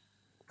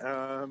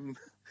 And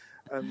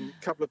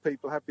a couple of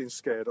people have been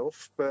scared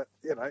off, but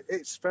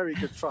it's very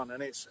good fun,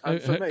 and it's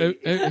for me.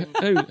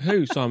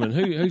 Who, Simon?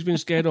 Who's been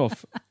scared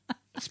off?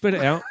 Spit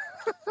it out.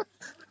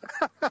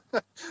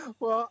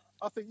 Well,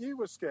 I think you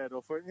were scared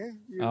off, weren't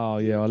you?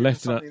 I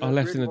left.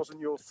 It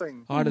wasn't your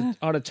thing. I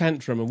had a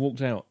tantrum and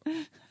walked out.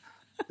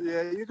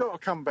 Yeah, you got to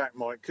come back,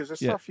 Mike, because the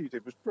stuff you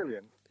did was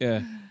brilliant.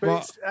 Yeah,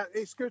 but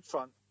it's good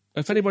fun.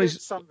 If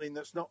anybody's something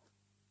that's not.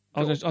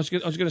 I was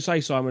going to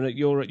say, Simon, that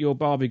your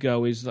Barbie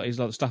Girl is like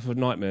the stuff of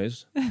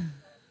nightmares.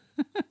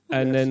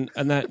 And then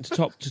that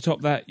to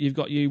top that, you've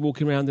got you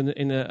walking around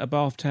in a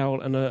bath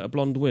towel and a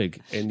blonde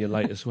wig in your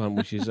latest one,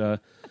 which is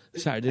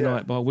Saturday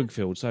Night by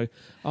Wigfield. So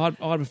I'd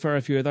prefer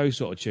a few of those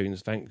sort of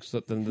tunes, thanks,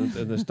 than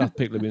the stuff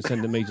people have been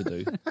sending me to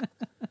do.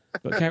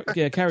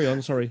 But carry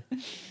on. Sorry.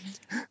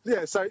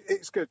 Yeah, so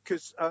it's good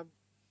because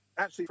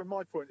actually, from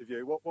my point of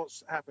view,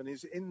 what's happened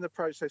is in the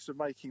process of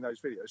making those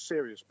videos,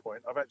 serious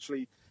point, I've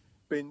actually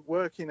been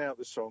working out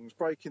the songs,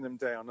 breaking them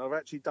down, and I've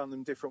actually done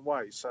them different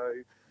ways. So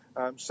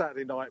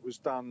Saturday Night was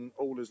done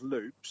all as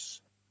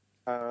loops,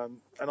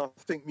 and I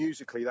think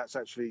musically that's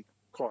actually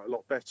quite a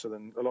lot better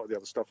than a lot of the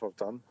other stuff I've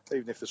done,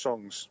 even if the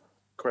song's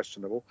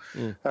questionable,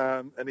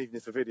 and even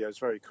if the video is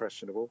very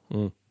questionable.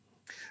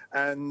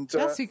 And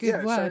that's a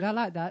good word. I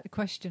like that,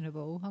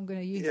 questionable. I'm going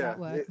to use that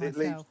word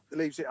myself. It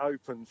leaves it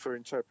open for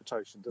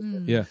interpretation,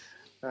 doesn't it?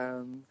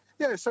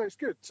 Yeah. So it's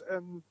good,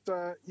 and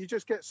you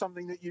just get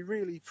something that you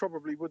really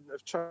probably wouldn't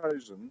have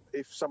chosen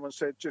if someone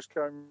said just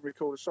go and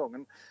record a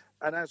song.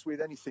 And as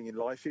with anything in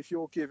life, if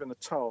you're given a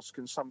task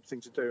and something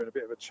to do and a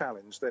bit of a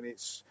challenge, then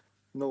it's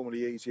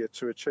normally easier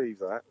to achieve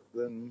that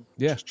than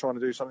just trying to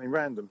do something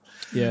random.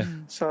 Yeah.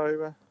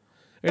 So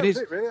that's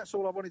it, really. That's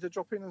all I wanted to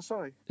drop in and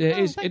say. Yeah,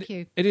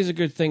 it is a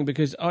good thing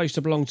because I used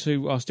to belong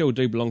to, I still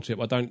do belong to it,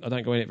 but I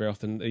don't go in it very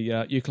often.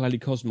 The Ukulele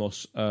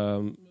Cosmos,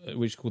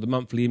 which is called the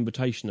Monthly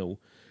Invitational.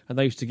 And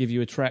they used to give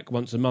you a track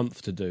once a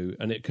month to do,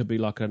 and it could be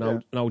like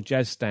an old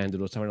jazz standard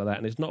or something like that.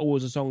 And it's not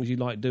always the songs you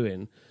like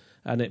doing,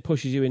 and it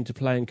pushes you into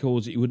playing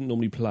chords that you wouldn't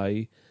normally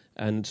play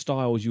and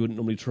styles you wouldn't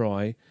normally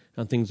try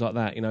and things like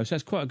that. So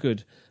that's quite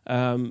good.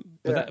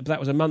 But that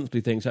was a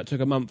monthly thing, so it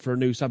took a month for a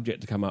new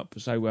subject to come up.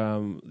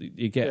 So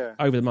you get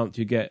over the month,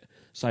 you get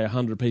say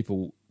 100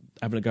 people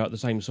having a go at the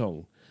same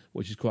song,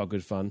 which is quite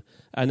good fun.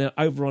 And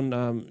over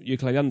on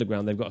Ukulele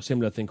Underground, they've got a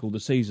similar thing called The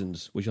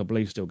Seasons, which I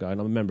believe is still going.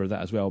 I'm a member of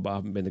that as well, but I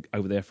haven't been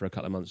over there for a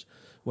couple of months,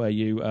 where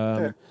you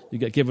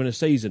get given a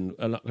season,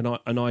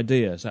 an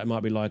idea. So it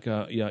might be like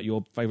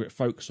your favourite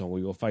folk song or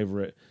your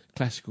favourite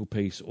classical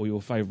piece or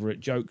your favourite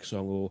joke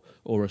song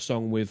or a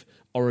song with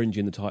orange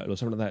in the title or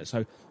something like that.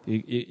 So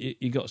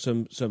you got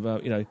some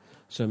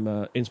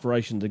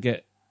inspiration to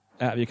get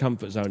out of your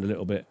comfort zone a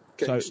little bit.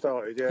 Getting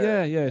started,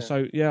 yeah.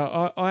 So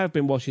I have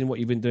been watching what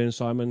you've been doing,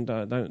 Simon.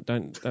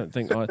 Don't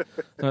think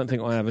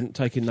I haven't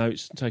taken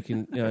notes,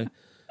 kicking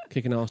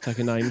ass,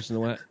 taking names and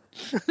all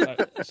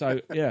that. So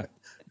yeah,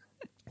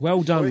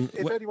 well done.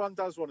 Well, if anyone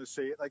does want to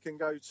see it, they can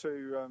go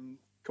to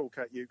Cool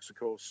Cat Ukes, of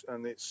course,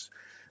 and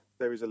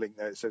there is a link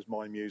there. It says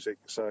My Music.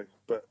 So,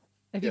 but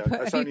if you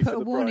put a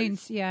warning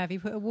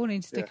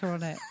sticker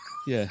on it.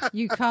 Yeah,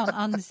 you can't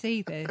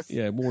unsee this.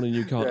 Yeah, warning,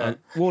 you can't.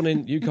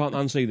 Warning, you can't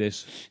unsee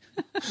this.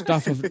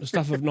 Stuff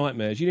of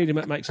nightmares. You need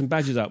to make some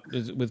badges up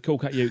with Cool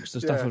Cat Ukes.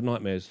 The stuff of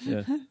nightmares.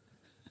 Yeah.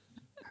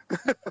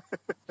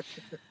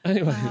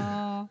 Anyway,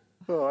 all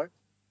right.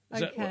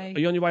 Okay. Are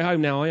you on your way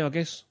home now? Are you? I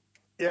guess.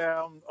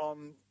 Yeah,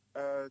 I'm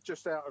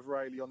just out of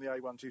Rayleigh on the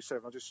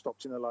A127. I just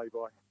stopped in a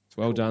lay-by.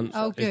 Well done.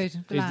 Oh, good.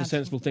 It's the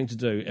sensible thing to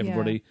do,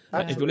 everybody.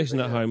 Yeah. If you're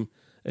listening at home,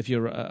 if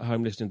you're at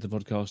home listening to the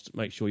podcast,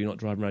 make sure you're not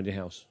driving around your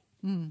house.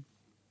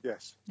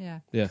 Yes. Yeah.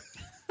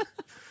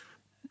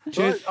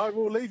 Cheers. Right, I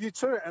will leave you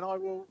to it, and I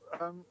will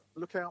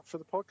look out for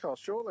the podcast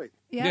shortly.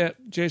 Yeah.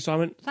 Cheers,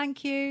 Simon.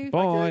 Thank you.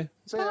 Bye.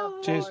 Bye.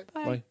 Cheers.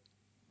 Bye.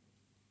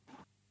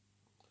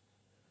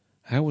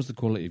 How was the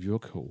quality of your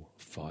call?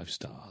 5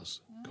 stars.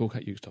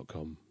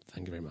 CallCatUkes.com.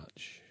 Thank you very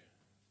much.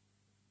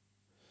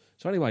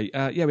 So anyway,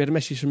 we had a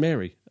message from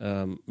Mary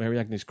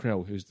Agnes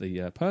Krell, who's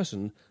the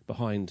person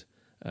behind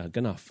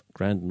Gnuff,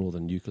 Grand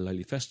Northern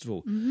Ukulele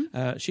Festival.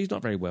 Mm-hmm. She's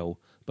not very well,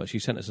 but she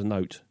sent us a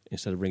note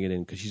instead of ringing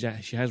in because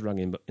she has rung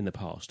in the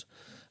past.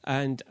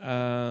 And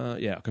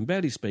I can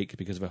barely speak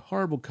because of a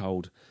horrible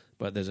cold,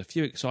 but there's a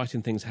few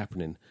exciting things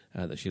happening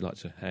that she'd like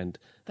to hand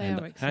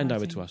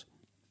over to us.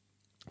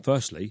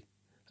 Firstly,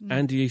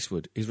 Andy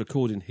Eastwood is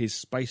recording his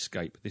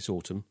Spacescape this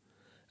autumn,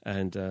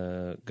 and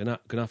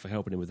Gnuff are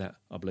helping him with that,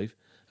 I believe.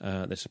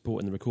 They're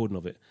supporting the recording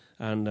of it.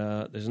 And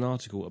there's an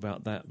article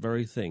about that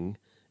very thing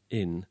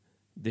in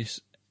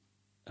this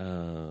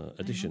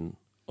edition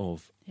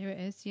of Here it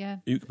is, yeah.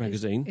 Uke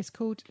magazine. It's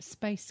called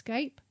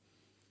Spacescape.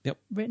 Yep.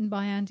 Written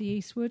by Andy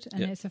Eastwood, and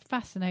Yep. it's a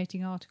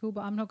fascinating article,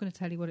 but I'm not going to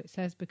tell you what it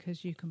says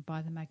because you can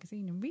buy the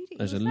magazine and read it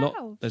There's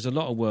yourself. There's a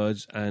lot of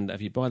words, and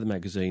if you buy the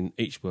magazine,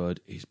 each word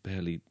is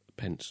barely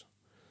pence.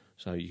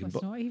 So you can Well,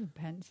 it's not even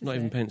pence. Is not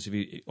even it? pence.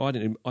 If I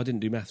didn't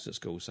do maths at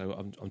school, so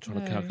I'm trying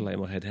to No. calculate in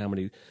my head how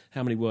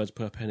many words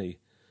per penny.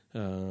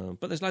 But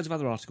there's loads of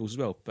other articles as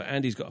well. But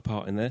Andy's got a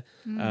part in there.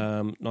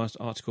 Nice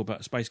article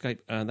about Spacescape.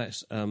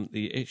 That's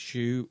the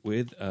issue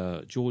with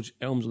George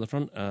Elms on the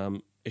front.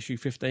 Issue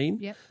 15.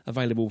 Yep.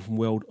 Available from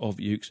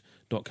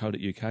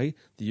worldofukes.co.uk.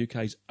 The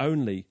UK's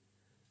only.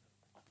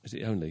 Is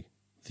it only?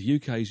 The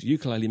UK's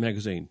ukulele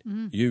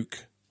magazine.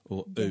 Uke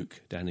or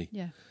Ook, Danny.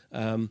 Yeah.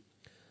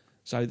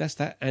 So that's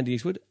that. Andy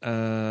Eastwood.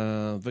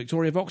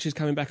 Victoria Vox is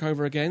coming back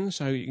over again,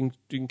 so you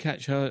can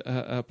catch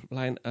her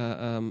playing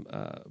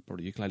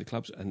probably ukulele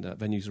clubs and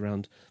venues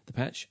around the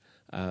patch.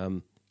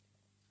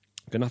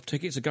 Enough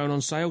tickets are going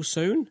on sale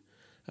soon,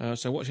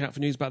 so watch out for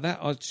news about that.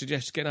 I'd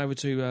suggest getting over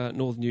to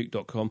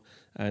northernuke.com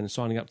and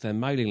signing up to their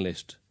mailing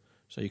list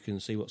so you can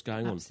see what's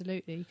going on.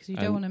 Absolutely, because you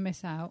don't want to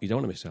miss out. You don't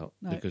want to miss out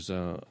No. because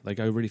they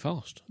go really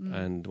fast,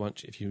 and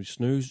if you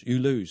snooze, you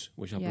lose.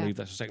 Which I Yeah. believe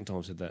that's the second time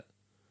I've said that.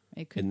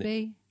 It could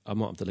be. I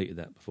might have deleted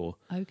that before.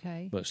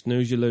 Okay. But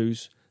snooze, you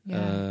lose.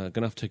 Yeah.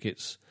 Enough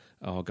tickets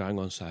are going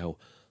on sale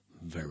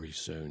very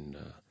soon.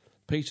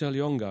 Peter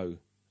Luongo.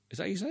 Is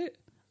that how you say it?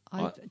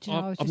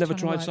 I've never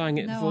tried saying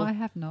it before. No, I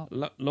have not.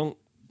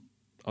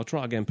 I'll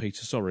try again,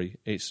 Peter. Sorry.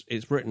 It's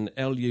written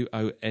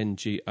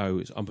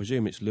Luongo. I'm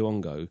presuming it's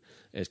Luongo.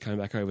 It's coming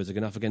back over to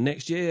Enough again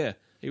next year.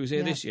 He was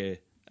here this year.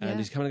 And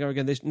he's coming over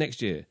again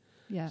next year.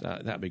 Yeah.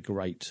 So that'd be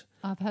great.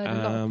 I've heard a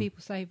lot of people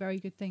say very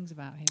good things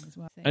about him as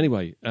well.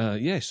 Anyway,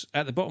 yes,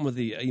 at the bottom of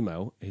the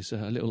email is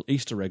a little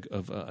Easter egg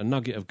of a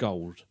nugget of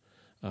gold,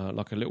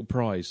 like a little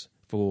prize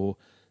for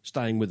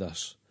staying with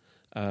us.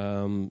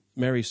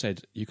 Mary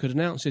said, you could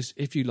announce this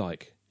if you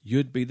like.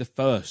 You'd be the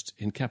first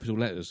in capital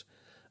letters.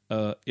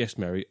 Yes,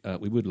 Mary,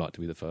 we would like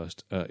to be the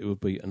first. It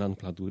would be an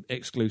Unplugged Wood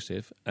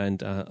exclusive,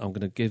 and I'm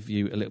going to give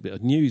you a little bit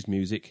of news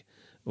music,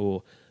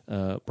 or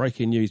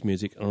breaking news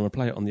music, and I'm going to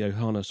play it on the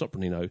Ohana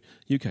Sopranino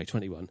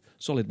UK21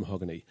 solid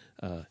mahogany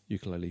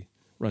ukulele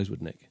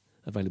rosewood neck,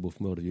 available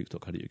from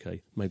worldofukes.co.uk,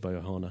 made by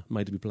Ohana,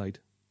 made to be played.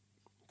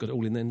 Got it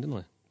all in then, didn't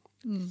I?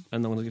 And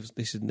I'm going to give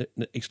this is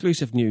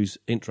exclusive news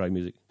intro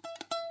music.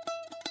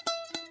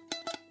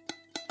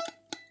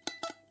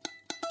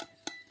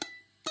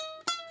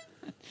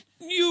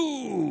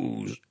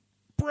 News!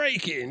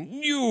 Breaking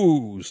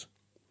news!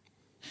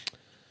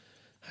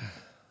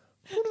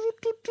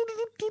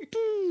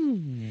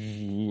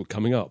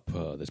 Coming up,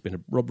 there's been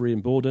a robbery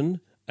in Borden,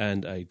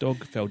 and a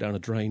dog fell down a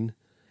drain,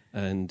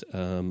 and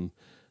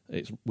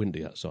it's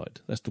windy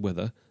outside. That's the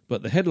weather.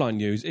 But the headline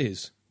news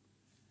is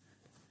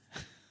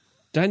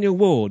Daniel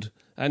Ward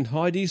and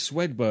Heidi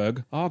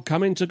Swedberg are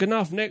coming to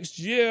Gnuff next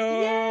year.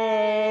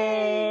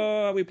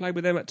 Yay! We played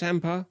with them at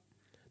Tampa,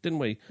 didn't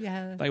we?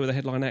 Yeah. They were the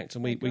headline act,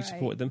 and we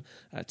supported them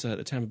at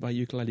the Tampa Bay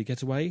Ukulele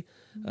Getaway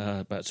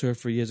about 2 or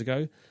 3 years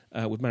ago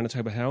with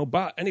Manitoba Howl.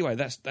 But anyway,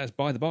 that's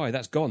by the by.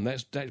 That's gone.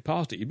 That's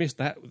past it. You missed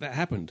that. That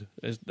happened.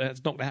 That's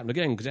not going to happen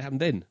again because it happened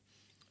then.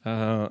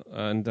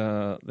 And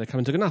they're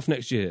coming to Gnuff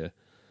next year.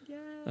 Yeah.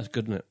 That's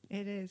good, isn't it?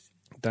 It is.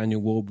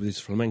 Daniel Ward with his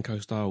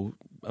flamenco-style,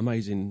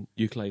 amazing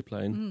ukulele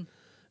playing,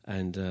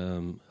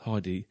 and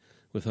Heidi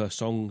with her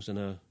songs and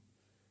her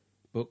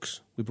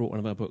books. We brought one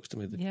of our books to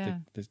me,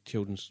 the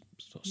children's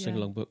sort of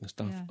sing-along book and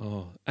stuff. Yeah.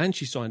 Oh, and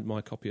she signed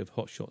my copy of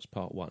Hot Shots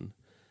Part 1,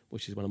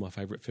 which is one of my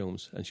favourite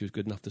films, and she was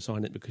good enough to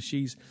sign it because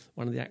she's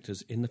one of the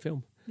actors in the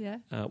film,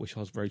 which I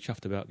was very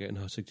chuffed about, getting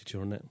her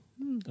signature on that,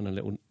 and a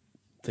little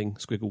thing,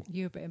 squiggle.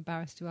 You were a bit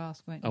embarrassed to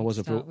ask, weren't you? I was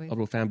a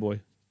real fanboy.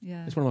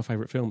 Yeah. It's one of my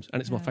favourite films,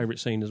 and it's my favourite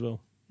scene as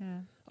well.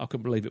 Yeah. I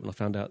couldn't believe it when I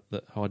found out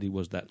that Heidi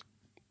was that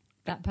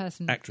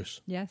person.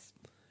 Actress. Yes.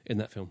 In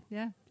that film.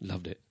 Yeah.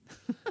 Loved it.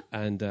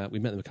 And we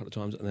met them a couple of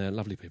times, and they're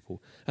lovely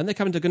people. And they're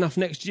coming to Gnuff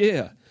next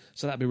year,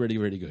 so that'd be really,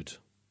 really good.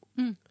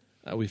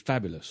 That would be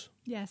fabulous.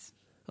 Yes.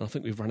 And I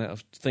think we've run out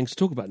of things to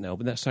talk about now,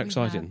 but that's so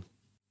exciting.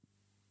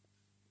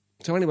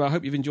 So anyway, I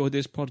hope you've enjoyed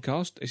this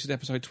podcast. This is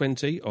episode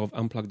 20 of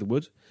Unplug the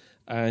Wood.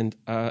 And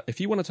if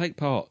you want to take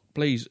part,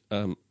 please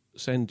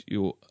send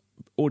your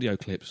audio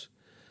clips,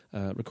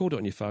 record it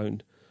on your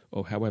phone,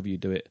 or however you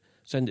do it.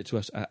 Send it to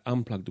us at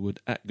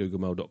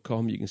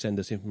unpluggedwood@googlemail.com. You can send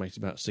us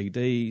information about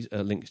CDs,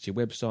 links to your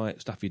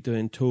website, stuff you're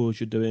doing, tours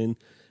you're doing,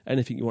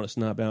 anything you want us to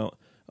know about,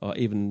 or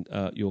even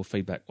your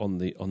feedback on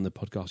the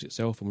podcast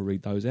itself, and we'll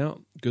read those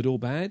out, good or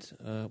bad.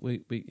 We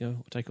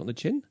take it on the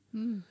chin.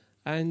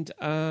 And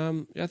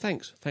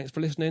thanks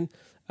for listening.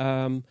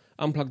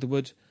 Unplug the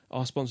Wood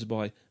are sponsored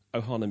by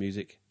Ohana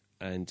Music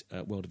and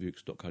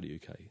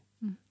worldofukes.co.uk.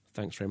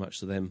 Thanks very much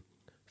to them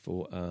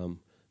for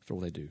all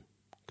they do,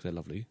 because they're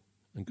lovely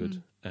and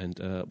good. And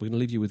we're going to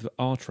leave you with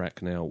our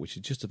track now, which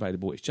is just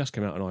available. It's just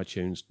come out on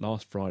iTunes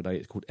last Friday.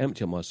 It's called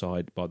Empty on My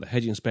Side by the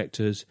Hedge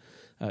Inspectors.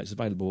 It's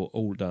available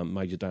all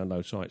major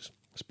download sites,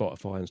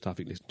 Spotify and stuff.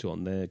 You can listen to it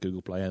on there,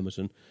 Google Play,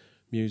 Amazon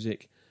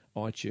Music,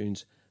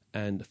 iTunes,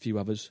 and a few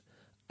others.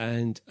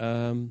 And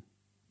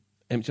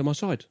Empty on My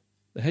Side.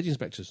 the hedge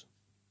inspectors.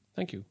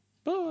 Thank you.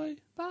 Bye.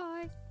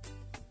 Bye.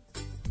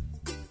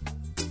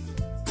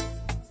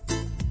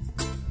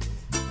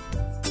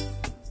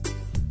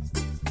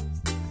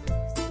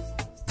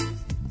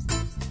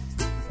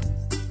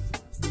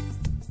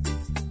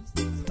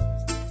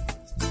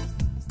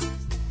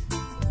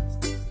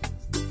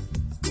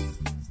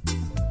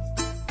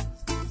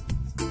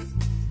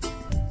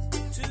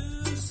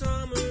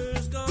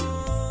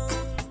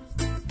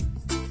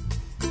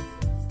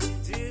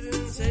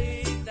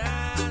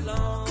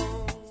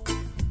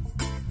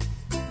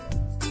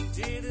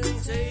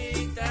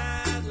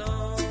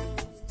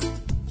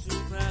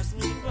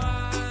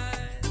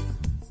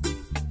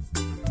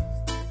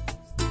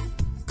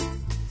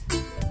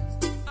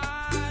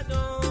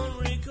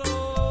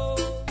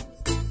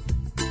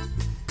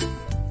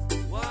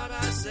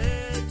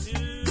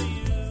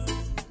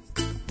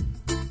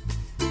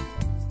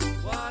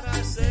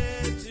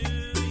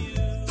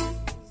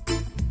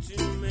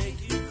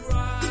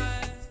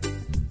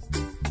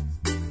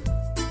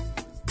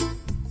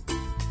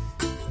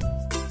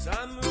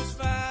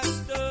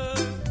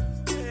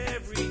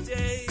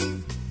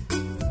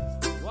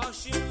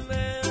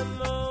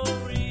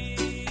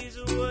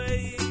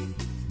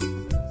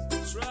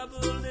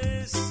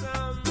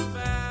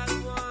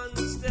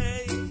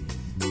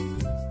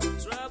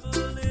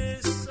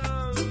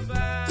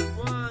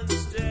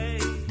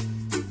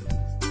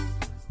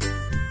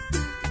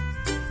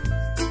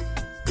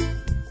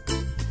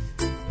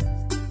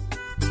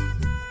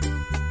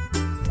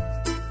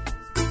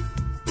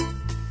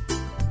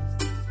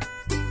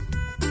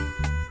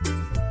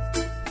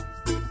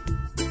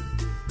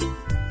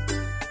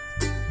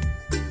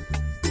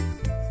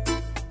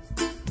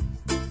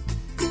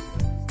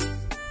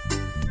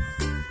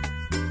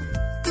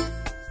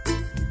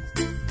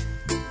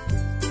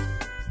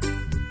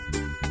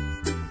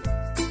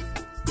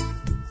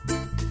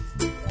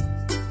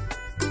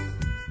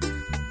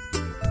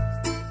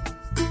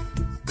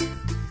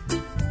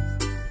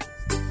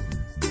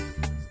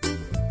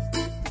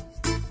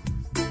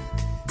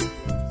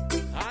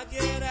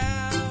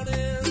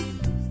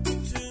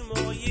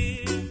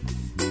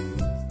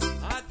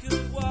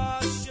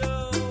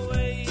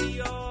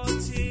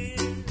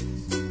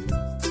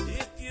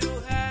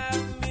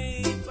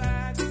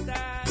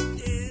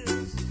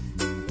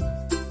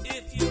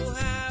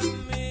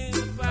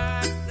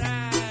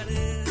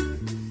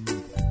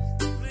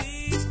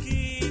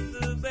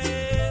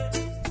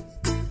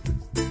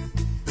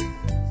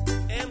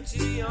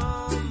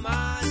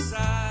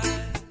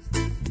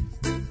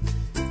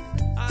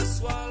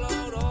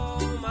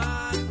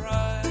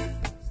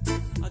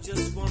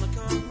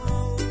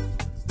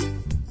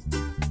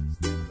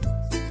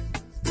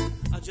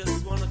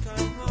 Just wanna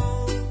come home.